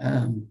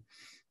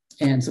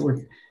 And so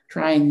we're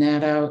trying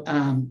that out.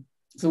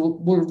 So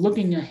we're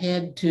looking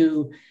ahead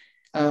to,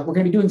 we're going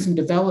to be doing some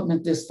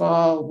development this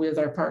fall with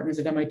our partners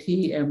at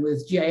MIT and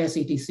with GIS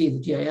ETC, the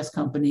GIS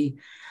company.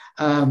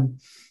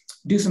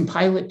 Do some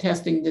pilot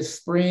testing this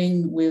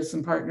spring with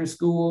some partner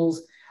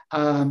schools.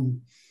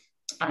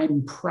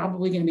 I'm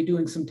probably going to be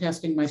doing some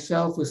testing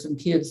myself with some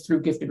kids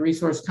through Gifted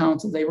Resource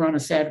Council. They run a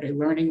Saturday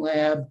Learning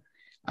Lab.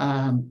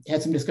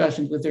 Had some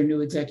discussions with their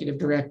new executive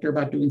director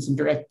about doing some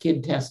direct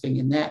kid testing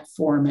in that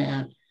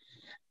format.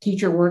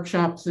 Teacher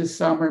workshops this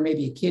summer,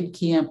 maybe a kid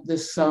camp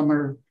this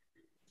summer.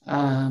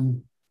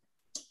 And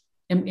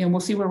we'll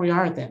see where we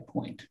are at that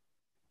point.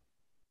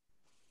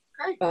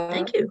 Hi,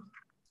 thank you.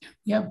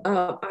 Yeah.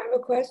 I have a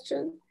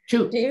question.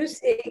 Shoot. Do you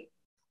see,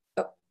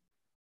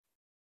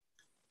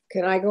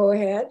 can I go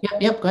ahead?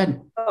 Yep, go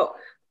ahead. Oh,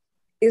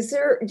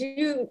 do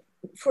you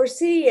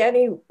foresee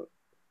any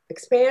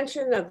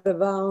expansion of the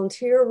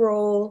volunteer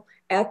role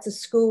at the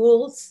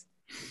schools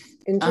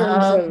in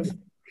terms of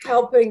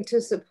helping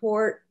to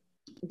support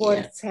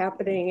what's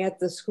happening at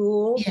the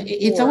school? Yeah,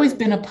 it's always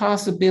been a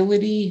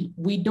possibility.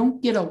 We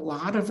don't get a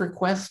lot of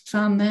requests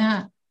on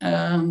that.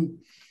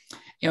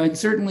 And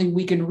certainly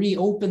we can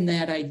reopen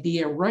that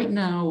idea. Right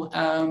now,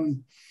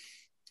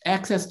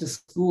 access to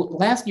school,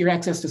 last year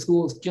access to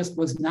schools just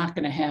was not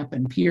going to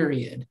happen,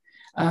 period.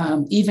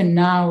 Even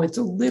now, it's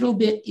a little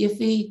bit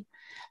iffy.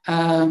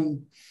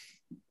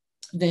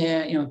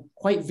 They're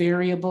quite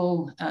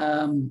variable.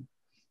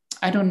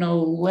 I don't know,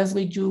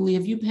 Leslie, Julie,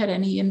 have you had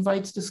any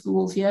invites to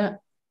schools yet?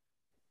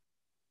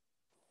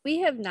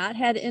 We have not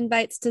had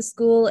invites to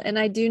school, and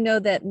I do know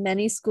that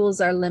many schools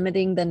are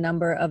limiting the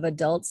number of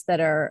adults that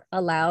are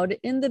allowed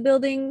in the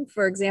building.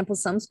 For example,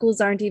 some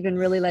schools aren't even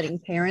really letting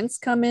parents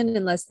come in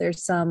unless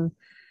there's some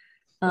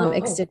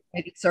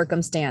extenuating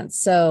circumstance.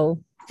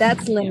 So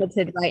that's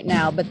limited right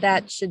now, but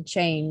that should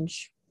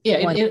change.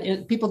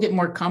 Yeah, people get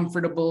more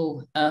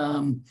comfortable.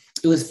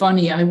 It was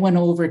funny, I went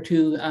over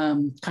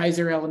to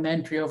Kaiser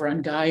Elementary over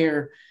on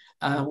Geyer,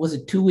 was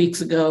it 2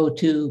 weeks ago,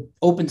 to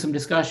open some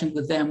discussions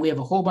with them. We have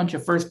a whole bunch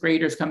of first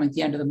graders coming at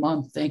the end of the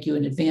month. Thank you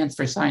in advance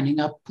for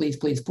signing up. Please,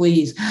 please,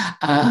 please.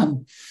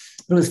 It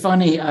was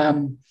funny.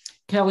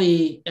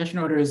 Kelly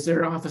Eschnoder is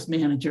their office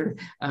manager.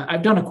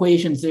 I've done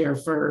equations there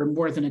for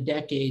more than a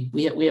decade.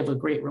 We have a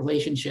great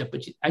relationship.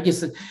 But I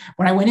guess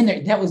when I went in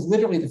there, that was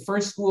literally the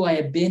first school I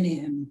had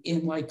been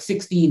in like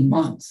 16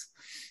 months.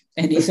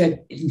 And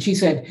she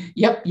said,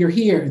 yep, you're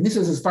here. And this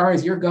is as far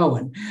as you're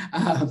going.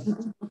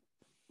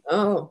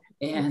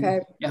 Okay.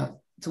 Yeah,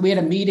 so we had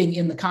a meeting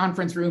in the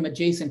conference room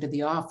adjacent to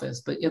the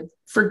office, but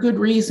for good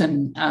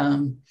reason.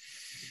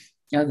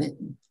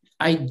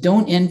 I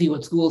don't envy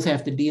what schools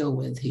have to deal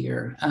with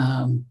here.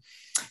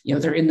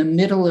 They're in the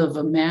middle of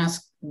a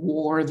mask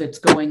war that's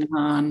going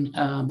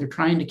on. They're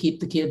trying to keep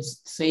the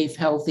kids safe,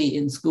 healthy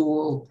in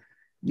school,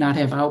 not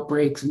have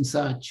outbreaks and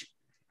such.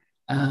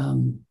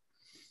 And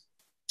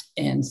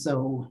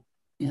so,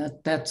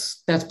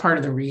 that's part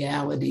of the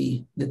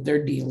reality that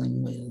they're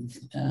dealing with.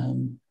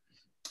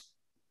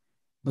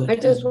 But I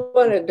just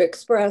wanted to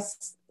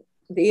express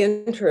the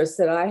interest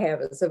that I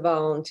have as a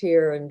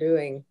volunteer in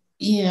doing.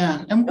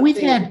 Yeah, and we've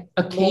had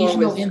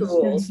occasional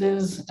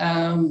instances.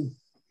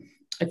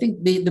 I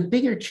think the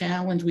bigger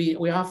challenge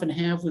we often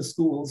have with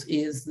schools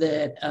is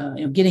that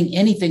getting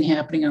anything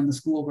happening on the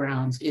school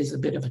grounds is a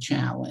bit of a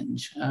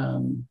challenge,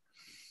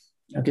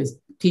 because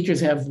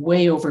teachers have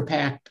way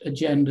overpacked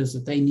agendas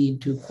that they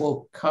need to,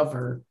 quote,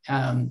 cover.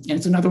 And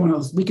it's another one of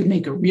those, we can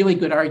make a really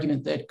good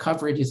argument that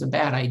coverage is a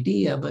bad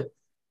idea, but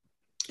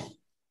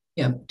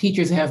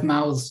teachers have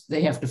mouths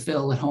they have to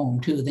fill at home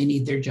too. They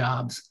need their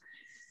jobs.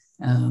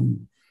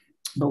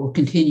 But we'll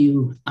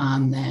continue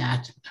on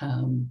that.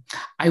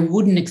 I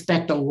wouldn't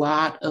expect a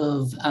lot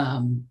of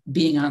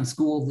being on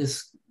school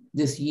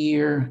this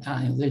year.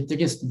 They're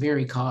just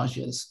very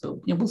cautious, but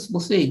we'll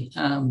see.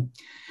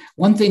 One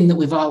one thing that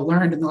we've all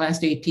learned in the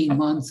last 18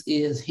 months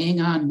is hang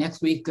on,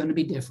 next week's going to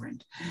be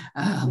different.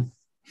 And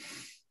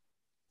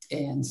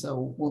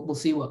so we'll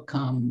see what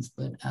comes,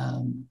 but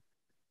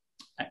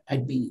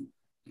I'd be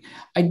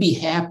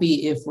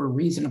happy if we're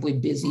reasonably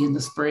busy in the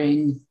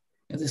spring.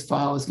 This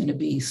fall is going to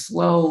be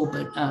slow,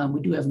 but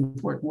we do have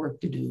important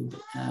work to do.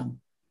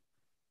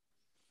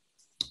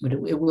 But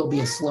it will be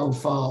a slow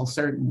fall,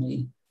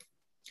 certainly.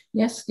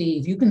 Yes,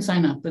 Steve, you can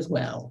sign up as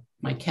well.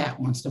 My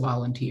cat wants to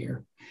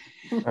volunteer.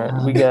 All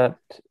right, we got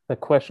a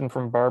question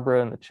from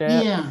Barbara in the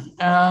chat. Yeah.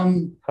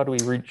 How do we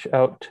reach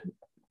out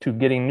to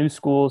getting new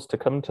schools to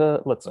come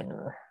to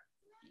Litzsinger?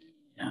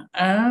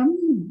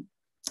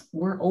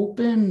 We're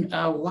open.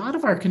 A lot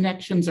of our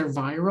connections are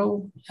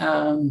viral.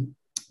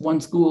 One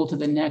school to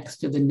the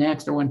next,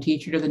 or one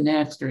teacher to the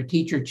next, or a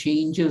teacher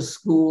changes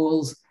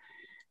schools.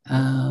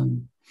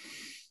 Can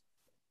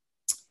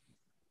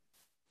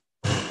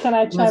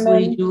I chime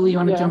Leslie, in? Julie, you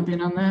want to jump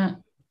in on that?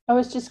 I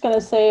was just going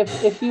to say,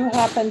 if you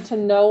happen to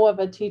know of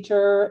a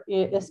teacher,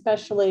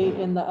 especially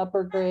in the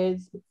upper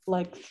grades,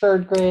 like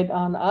third grade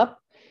on up,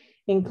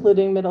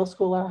 including middle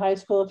school or high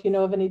school, if you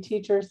know of any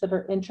teachers that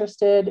are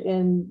interested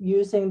in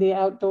using the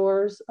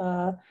outdoors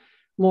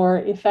more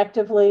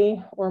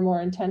effectively or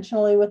more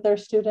intentionally with their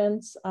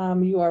students,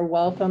 you are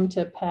welcome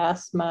to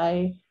pass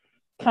my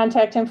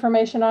contact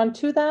information on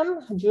to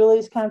them,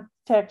 Julie's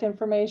contact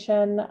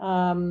information.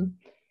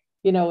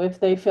 If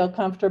they feel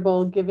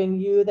comfortable giving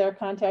you their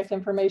contact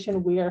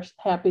information, we are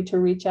happy to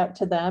reach out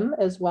to them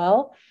as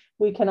well.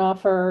 We can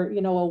offer,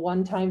 a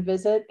one-time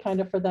visit kind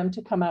of for them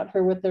to come out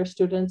here with their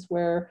students,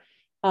 where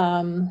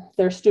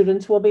their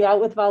students will be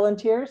out with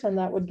volunteers, and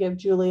that would give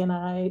Julie and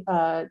I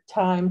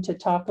time to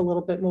talk a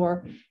little bit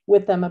more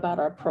with them about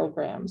our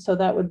program. So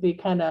that would be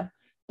kind of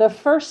the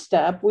first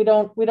step. We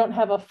don't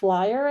have a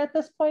flyer at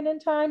this point in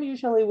time.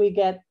 Usually we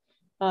get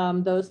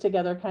those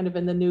together kind of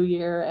in the new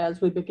year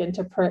as we begin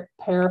to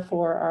prepare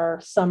for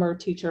our summer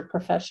teacher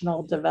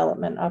professional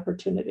development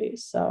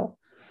opportunities. So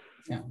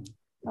yeah,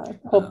 I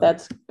hope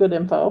that's good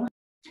info.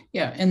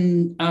 Yeah,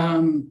 and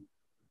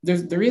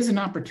there is an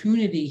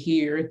opportunity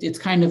here. It's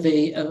kind of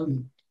a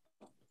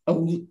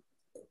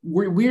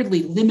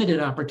weirdly limited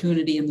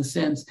opportunity in the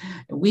sense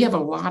we have a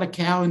lot of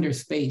calendar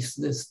space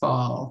this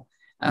fall.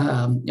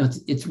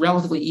 It's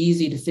relatively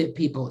easy to fit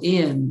people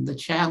in. The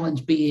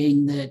challenge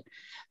being that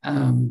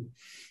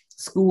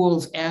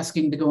schools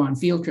asking to go on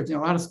field trips, a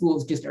lot of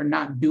schools just are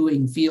not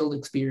doing field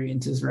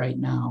experiences right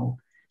now.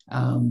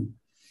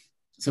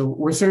 So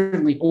we're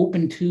certainly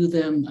open to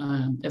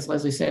them. As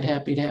Leslie said,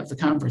 happy to have the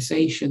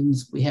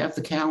conversations. We have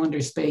the calendar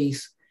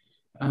space,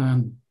 we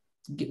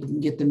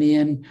can get them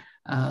in.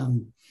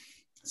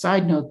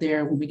 Side note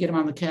there, when we get them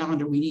on the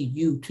calendar, we need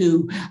you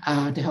too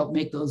to help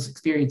make those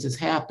experiences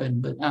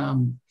happen. But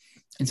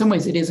in some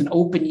ways it is an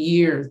open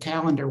year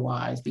calendar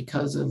wise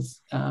because of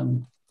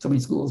so many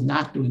schools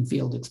not doing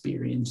field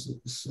experiences.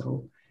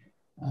 So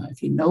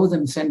if you know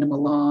them, send them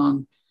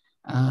along.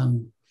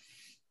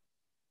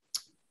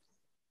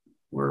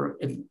 We're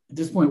at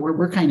this point,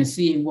 we're kind of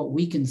seeing what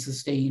we can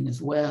sustain as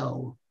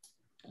well.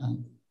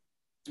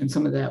 And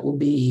some of that will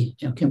be,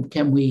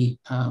 can we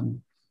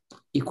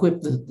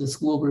equip the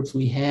school groups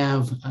we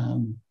have?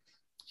 And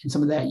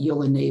some of that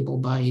you'll enable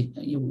by,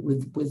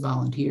 with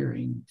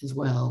volunteering as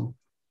well.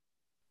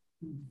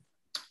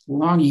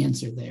 Long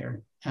answer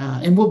there.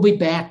 And we'll be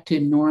back to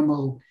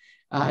normal.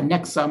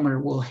 Next summer,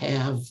 we'll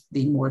have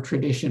the more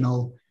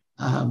traditional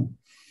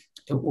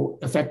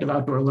effective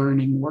outdoor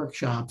learning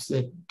workshops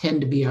that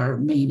tend to be our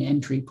main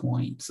entry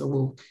point.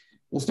 So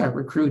we'll start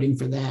recruiting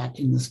for that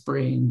in the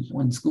spring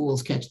when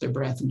schools catch their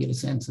breath and get a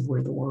sense of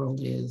where the world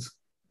is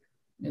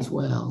as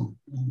well.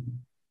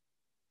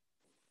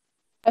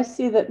 I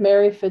see that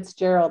Mary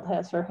Fitzgerald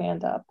has her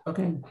hand up.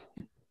 Okay.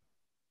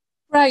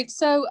 Right.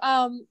 So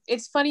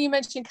it's funny you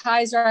mentioned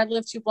Kaiser. I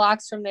live 2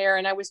 blocks from there,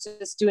 and I was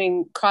just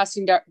doing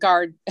crossing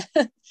guard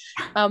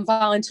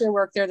volunteer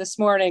work there this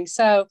morning.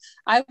 So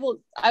I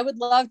would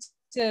love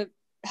to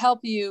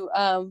help you,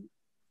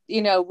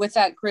 with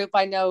that group.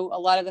 I know a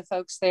lot of the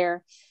folks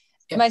there.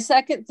 Yeah. My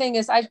second thing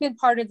is I've been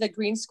part of the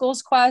Green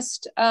Schools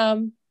Quest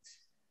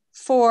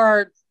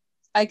for,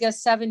 I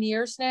guess, 7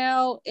 years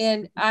now.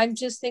 And I'm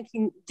just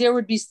thinking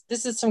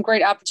this is some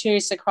great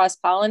opportunities to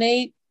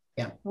cross-pollinate.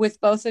 Yeah. With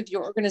both of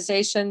your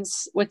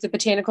organizations, with the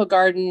Botanical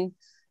Garden.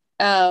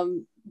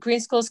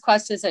 Green Schools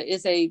Quest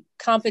is a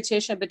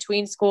competition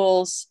between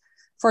schools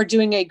for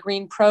doing a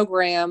green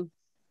program.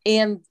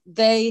 And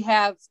they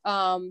have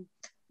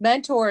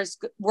mentors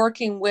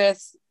working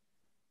with,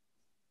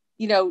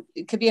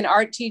 it could be an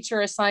art teacher,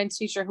 a science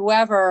teacher,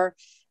 whoever.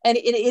 And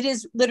it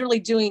is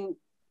literally doing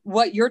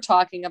what you're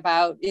talking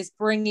about, is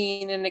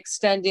bringing and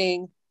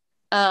extending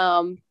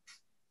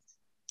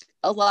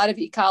a lot of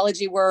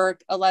ecology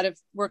work, a lot of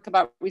work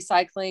about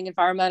recycling,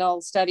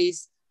 environmental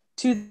studies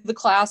to the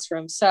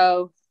classroom.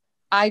 So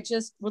I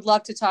just would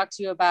love to talk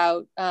to you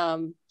about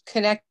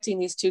connecting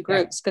these two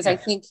groups, because I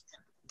think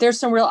there's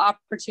some real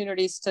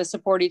opportunities to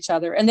support each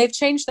other. And they've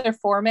changed their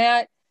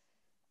format.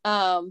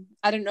 I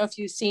don't know if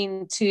you've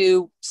seen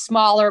 2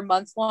 smaller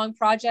month-long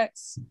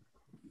projects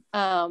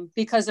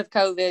because of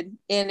COVID,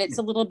 and it's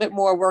a little bit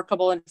more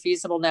workable and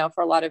feasible now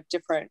for a lot of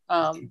different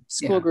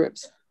school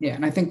groups. Yeah,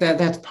 and I think that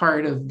that's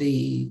part of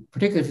the,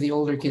 particularly for the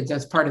older kids,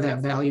 that's part of that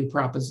value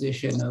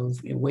proposition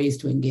of ways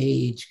to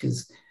engage.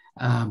 Because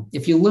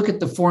if you look at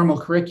the formal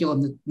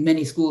curriculum that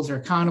many schools are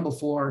accountable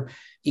for,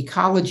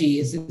 ecology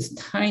is this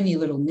tiny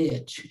little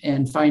niche,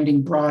 and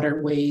finding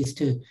broader ways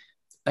to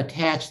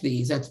attach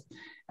these. That's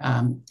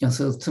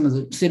so some of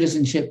the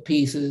citizenship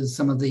pieces,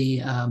 some of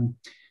the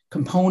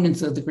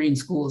components of the Green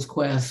Schools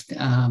Quest.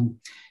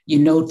 You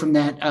note from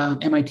that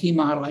MIT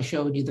model I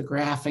showed you, the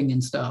graphing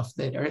and stuff,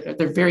 that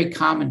they're very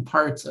common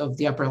parts of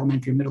the upper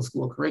elementary middle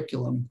school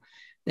curriculum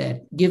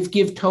that give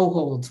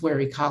toeholds where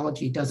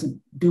ecology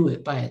doesn't do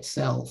it by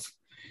itself.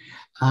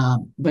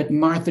 But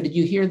Martha, did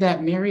you hear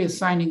that Mary is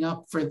signing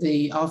up for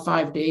the all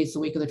 5 days, the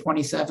week of the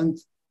 27th?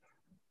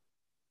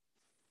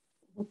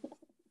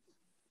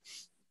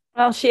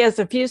 Well, she has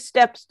a few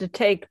steps to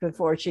take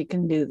before she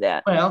can do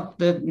that. Well,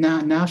 but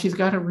now she's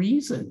got a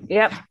reason.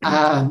 Yep.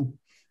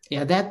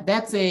 Yeah,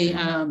 that's a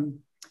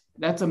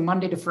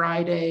Monday to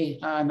Friday,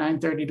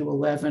 9:30 to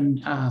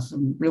 11.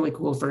 Some really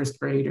cool first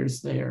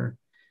graders there.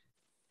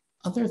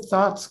 Other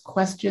thoughts,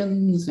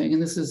 questions? And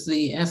this is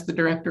the Ask the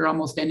Director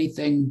Almost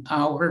Anything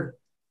hour.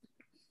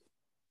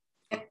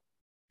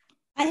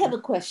 I have a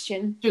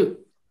question. Shoot.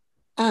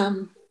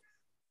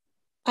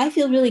 I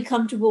feel really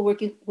comfortable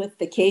working with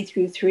the K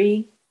through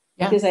 3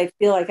 because I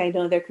feel like I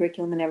know their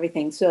curriculum and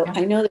everything. So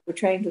I know that we're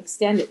trying to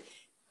extend it.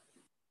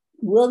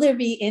 Will there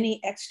be any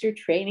extra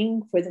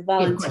training for the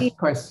volunteers? Of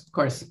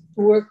course.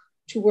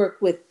 To work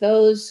with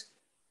those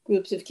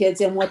groups of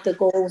kids and what the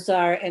goals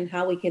are and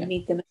how we can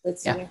meet them at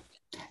Litzsinger?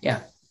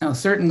 Yeah, no,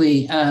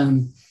 certainly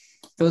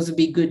those would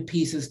be good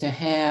pieces to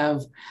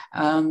have.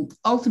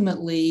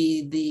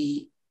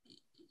 Ultimately,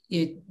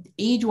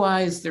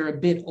 age-wise, they're a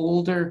bit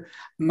older.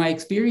 My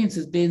experience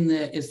has been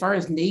that as far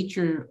as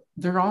nature,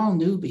 they're all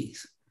newbies.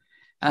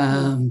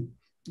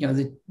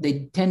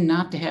 They tend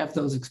not to have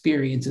those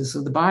experiences.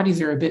 So the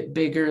bodies are a bit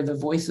bigger, the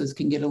voices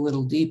can get a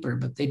little deeper,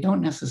 but they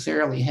don't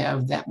necessarily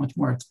have that much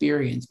more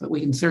experience. But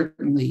we can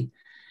certainly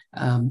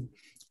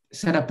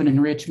set up an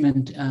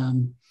enrichment,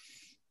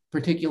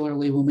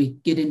 particularly when we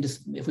get into,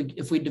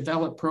 if we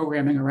develop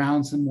programming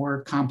around some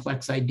more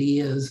complex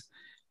ideas,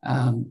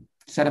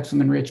 set up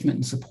some enrichment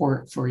and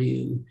support for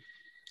you.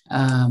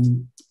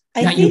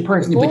 Not you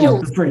personally,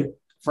 but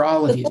for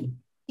all of you.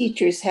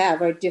 Teachers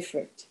are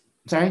different.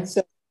 Sorry?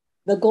 So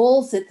the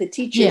goals that the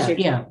teachers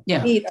need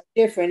are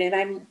different. And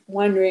I'm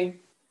wondering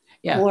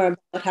more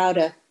about how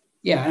to.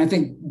 Yeah, and I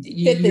think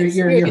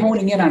you're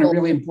honing in on a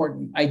really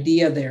important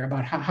idea there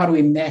about how do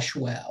we mesh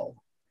well.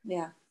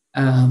 Yeah.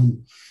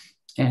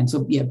 And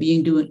so,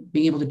 being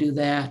able to do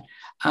that.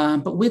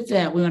 But with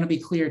that, we want to be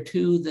clear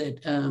too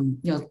that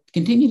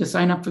continue to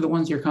sign up for the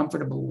ones you're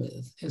comfortable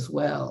with as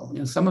well.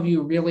 Some of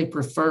you really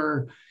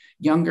prefer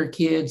younger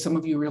kids, some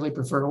of you really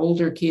prefer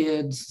older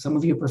kids, some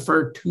of you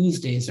prefer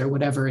Tuesdays or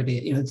whatever it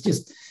is. It's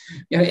just,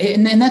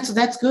 and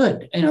that's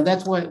good.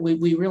 That's what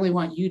we really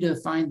want you to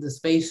find the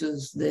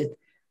spaces that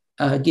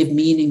give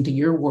meaning to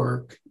your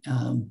work.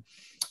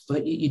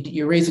 But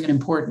you're raising an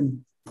important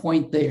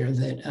point there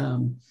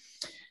that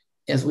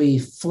as we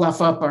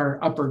fluff up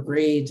our upper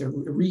grades or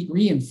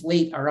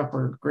reinflate our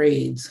upper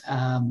grades,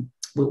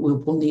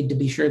 we'll need to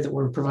be sure that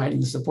we're providing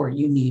the support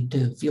you need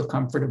to feel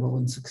comfortable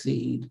and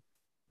succeed.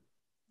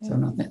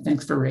 So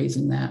thanks for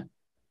raising that.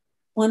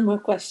 One more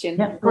question.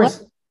 Yeah, of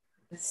course.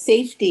 What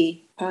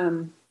safety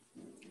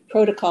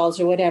protocols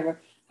or whatever,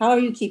 how are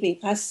you keeping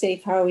us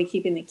safe? How are we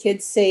keeping the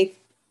kids safe?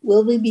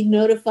 Will we be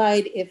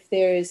notified if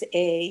there's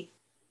a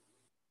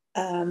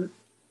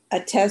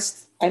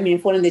test? I mean,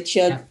 if one of the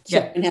children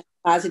has a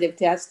positive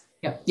test,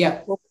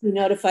 we'll be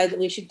notified that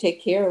we should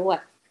take care or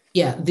what?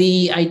 Yeah,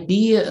 the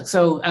idea,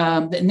 so,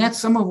 and that's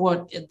some of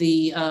what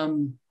the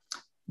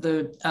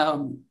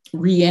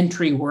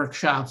re-entry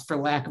workshops, for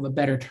lack of a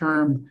better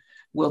term,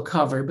 will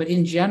cover. But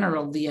in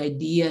general, the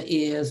idea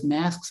is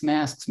masks.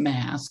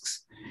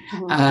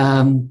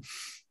 Mm-hmm.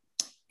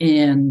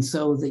 And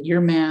so that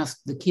you're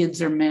masked, the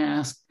kids are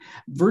masked.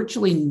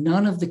 Virtually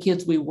none of the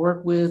kids we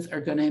work with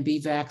are going to be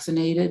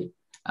vaccinated,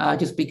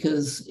 just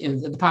because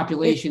the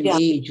population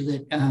age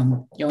that,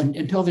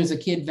 until there's a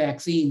kid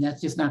vaccine,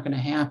 that's just not going to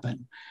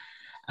happen.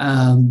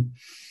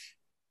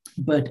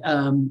 But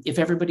if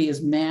everybody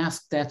is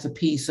masked, that's a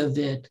piece of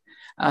it.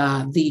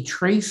 The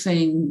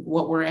tracing,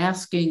 what we're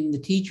asking the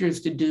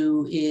teachers to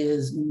do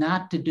is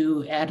not to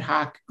do ad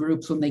hoc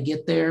groups when they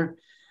get there,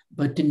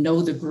 but to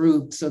know the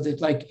group so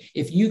that, like,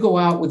 if you go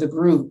out with a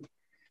group,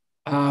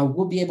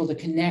 we'll be able to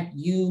connect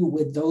you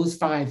with those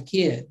 5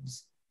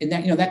 kids. And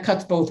that, that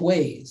cuts both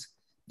ways.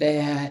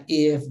 That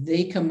if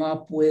they come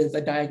up with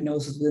a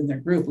diagnosis within their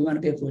group, we want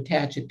to be able to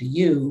attach it to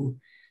you.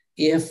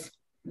 If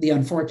the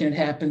unfortunate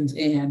happens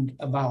and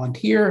a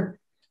volunteer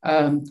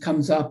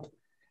comes up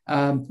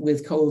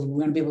with COVID, we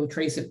want to be able to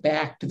trace it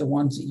back to the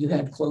ones that you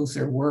had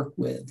closer work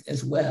with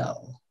as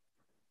well.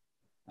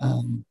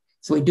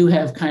 So we do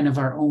have kind of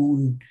our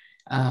own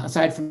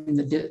aside from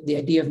the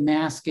idea of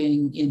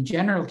masking in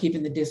general,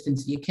 keeping the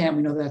distance you can.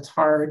 We know that's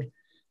hard.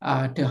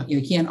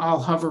 You can't all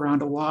hover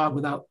around a log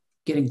without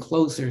getting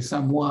closer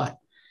somewhat.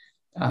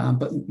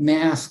 But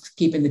masks,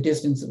 keeping the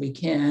distance that we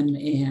can,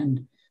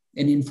 and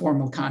an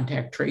informal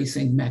contact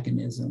tracing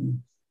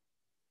mechanism.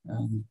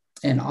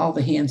 And all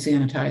the hand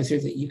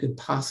sanitizer that you could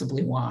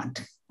possibly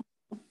want.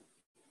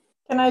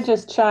 Can I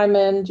just chime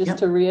in just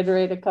to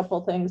reiterate a couple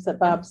things that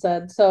Bob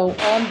said? So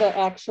on the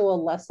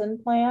actual lesson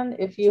plan,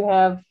 if you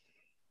have,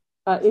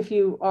 if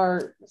you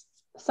are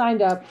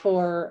signed up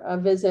for a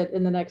visit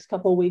in the next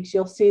couple of weeks,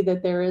 you'll see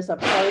that there is a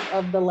part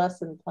of the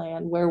lesson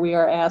plan where we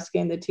are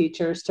asking the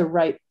teachers to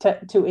write,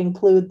 to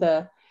include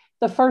the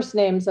first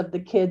names of the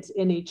kids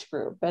in each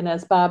group. And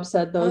as Bob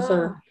said, those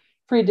are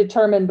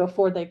predetermined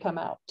before they come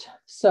out.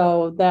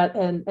 So that,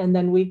 and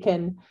then we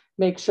can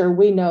make sure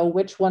we know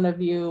which one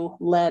of you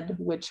led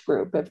which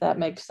group, if that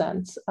makes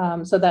sense.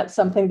 So that's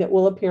something that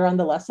will appear on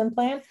the lesson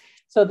plan.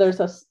 So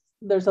there's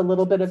a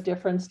little bit of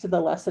difference to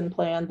the lesson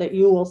plan that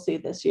you will see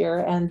this year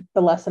and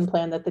the lesson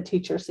plan that the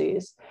teacher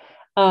sees.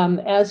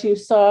 As you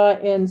saw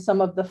in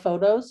some of the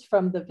photos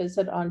from the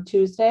visit on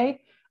Tuesday,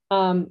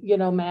 you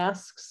know,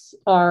 masks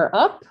are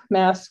up,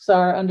 masks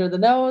are under the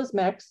nose,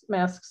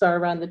 masks are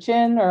around the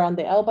chin or on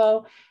the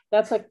elbow.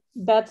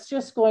 That's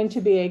just going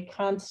to be a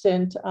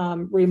constant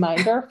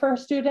reminder for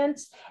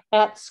students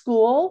at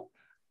school.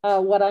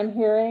 What I'm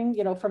hearing,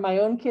 you know, from my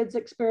own kids'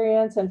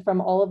 experience and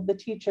from all of the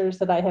teachers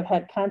that I have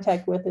had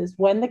contact with is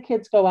when the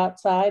kids go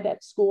outside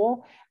at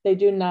school, they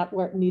do not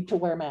need to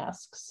wear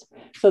masks.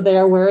 So they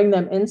are wearing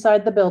them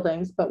inside the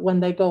buildings, but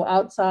when they go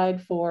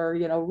outside for,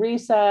 you know,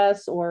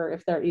 recess, or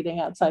if they're eating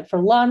outside for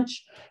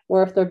lunch,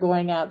 or if they're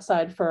going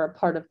outside for a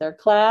part of their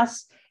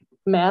class,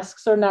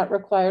 masks are not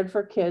required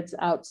for kids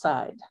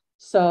outside.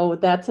 So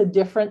that's a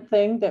different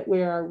thing that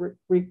we are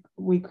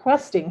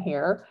requesting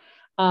here.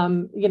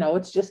 You know,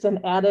 it's just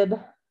an added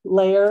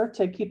layer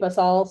to keep us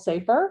all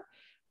safer,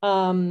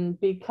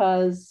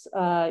 because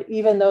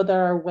even though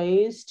there are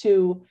ways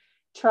to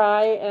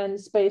try and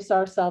space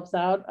ourselves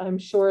out, I'm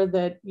sure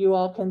that you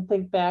all can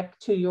think back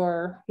to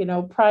your, you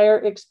know, prior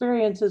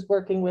experiences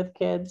working with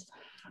kids.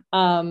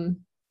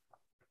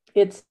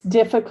 It's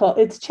difficult,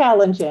 it's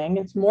challenging.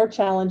 It's more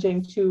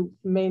challenging to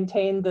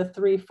maintain the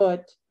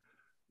 3-foot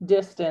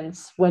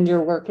distance when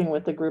you're working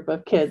with a group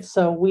of kids.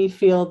 So we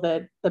feel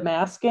that the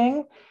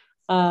masking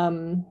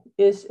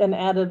is an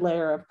added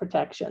layer of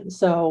protection.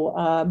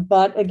 So,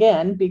 but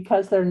again,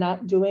 because they're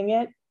not doing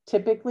it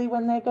typically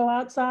when they go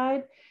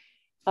outside,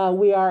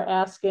 we are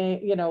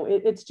asking, you know,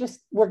 it's just,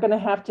 we're going to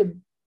have to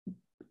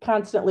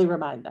constantly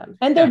remind them.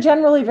 And they're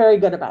generally very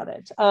good about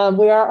it.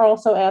 We are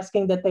also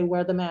asking that they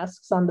wear the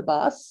masks on the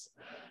bus.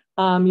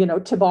 You know,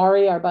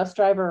 Tabari, our bus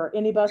driver, or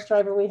any bus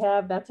driver we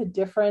have, that's a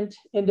different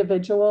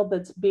individual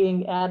that's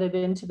being added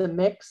into the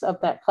mix of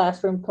that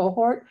classroom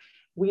cohort.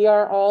 We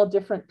are all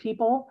different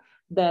people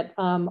that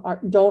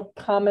don't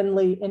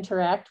commonly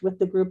interact with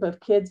the group of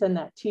kids and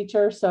that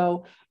teacher.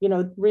 So, you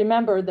know,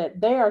 remember that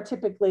they are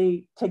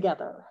typically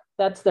together.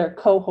 That's their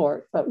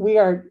cohort, but we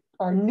are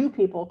new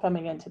people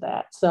coming into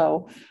that.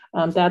 So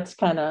that's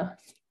kind of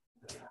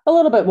a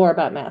little bit more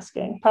about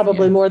masking,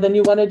 probably more than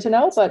you wanted to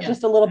know, but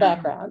just a little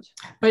background.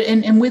 But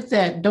and with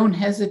that, don't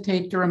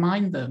hesitate to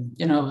remind them.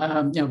 You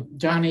know,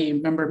 Johnny,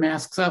 remember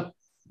masks up,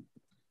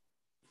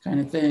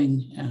 kind of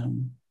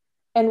thing.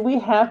 And we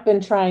have been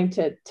trying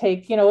to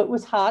take, you know, it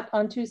was hot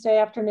on Tuesday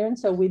afternoon,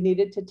 so we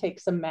needed to take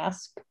some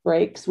mask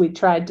breaks. We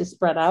tried to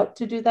spread out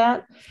to do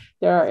that.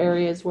 There are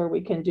areas where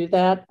we can do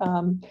that.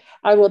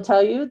 I will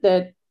tell you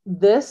that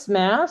this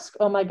mask,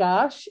 oh my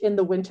gosh, in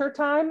the winter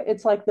time,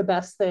 it's like the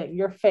best thing.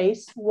 Your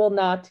face will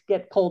not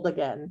get cold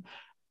again.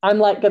 I'm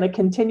like going to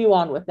continue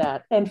on with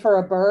that. And for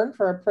a burn,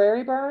 for a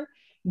prairie burn,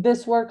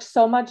 this works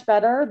so much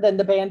better than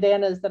the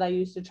bandanas that I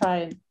used to try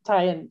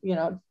and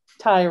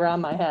tie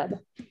around my head.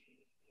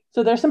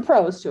 So there's some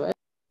pros to it.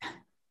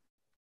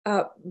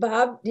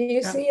 Bob, do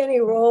you see any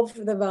role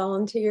for the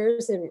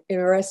volunteers in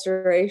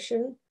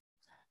restoration?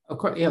 Of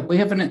course, yeah, we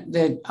haven't.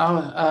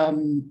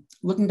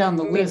 Looking down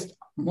the list,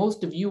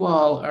 most of you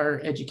all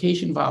are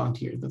education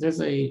volunteers, but there's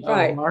a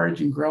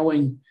large and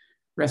growing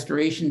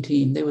restoration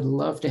team. They would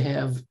love to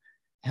have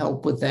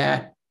help with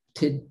that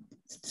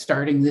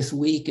starting this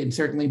week, and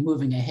certainly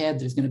moving ahead.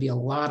 There's going to be a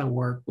lot of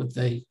work with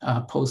the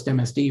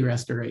post-MSD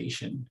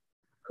restoration.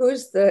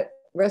 Who's the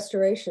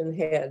restoration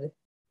head?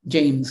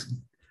 James.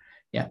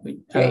 Yeah. We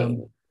did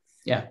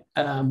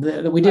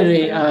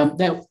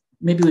that.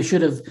 Maybe we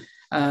should have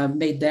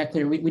made that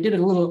clear. We did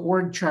a little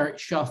org chart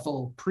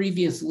shuffle.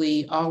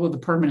 Previously, all of the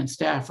permanent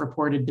staff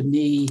reported to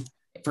me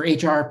for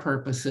HR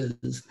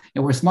purposes.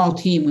 And we're a small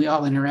team, we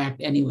all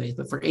interact anyways,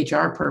 but for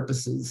HR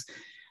purposes,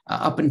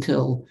 up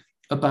until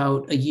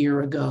about a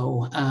year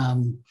ago,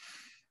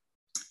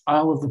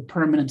 all of the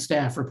permanent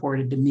staff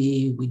reported to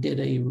me. We did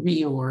a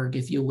reorg,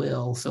 if you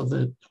will. So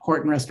the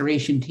Horton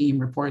Restoration team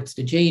reports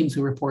to James,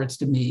 who reports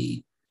to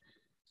me.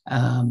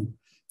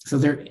 So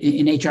they're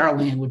in HR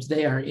language,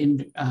 they are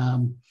in,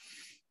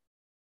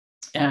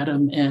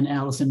 Adam and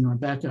Allison and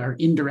Rebecca are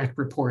indirect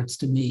reports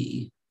to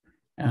me.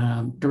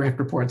 direct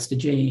reports to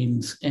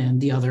James, and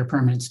the other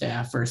permanent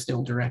staff are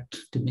still direct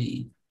to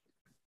me.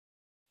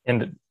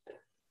 And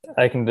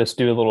I can just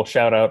do a little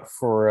shout out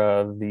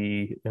for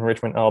the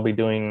enrichment I'll be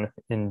doing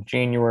in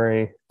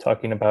January,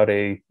 talking about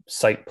a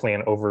site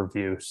plan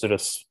overview.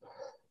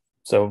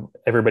 So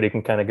everybody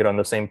can kind of get on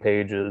the same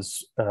page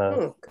as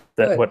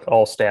that what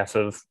all staff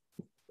have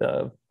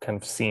kind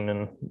of seen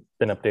and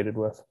been updated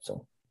with.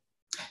 So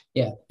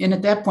yeah, and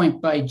at that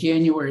point, by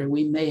January,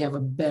 we may have a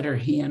better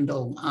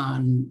handle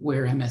on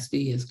where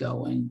MSD is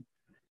going.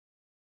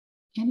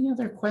 Any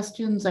other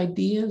questions,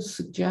 ideas,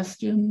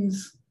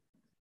 suggestions?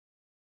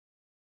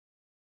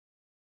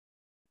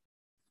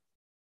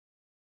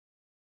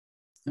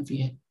 If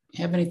you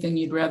have anything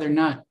you'd rather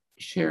not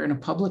share in a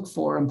public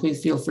forum,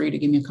 please feel free to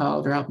give me a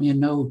call, drop me a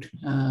note.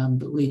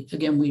 But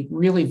we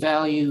really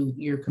value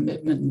your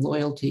commitment and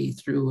loyalty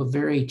through a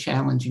very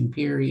challenging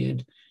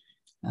period,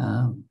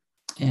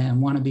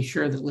 and want to be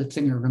sure that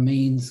Litzsinger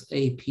remains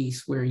a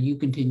piece where you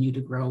continue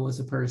to grow as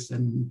a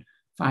person,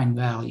 find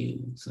value.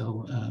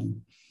 So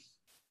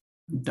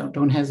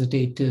don't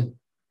hesitate to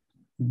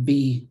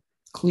be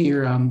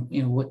clear on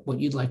what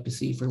you'd like to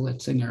see for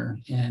Litzsinger,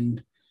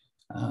 and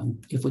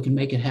if we can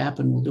make it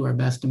happen, we'll do our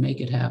best to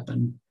make it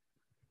happen.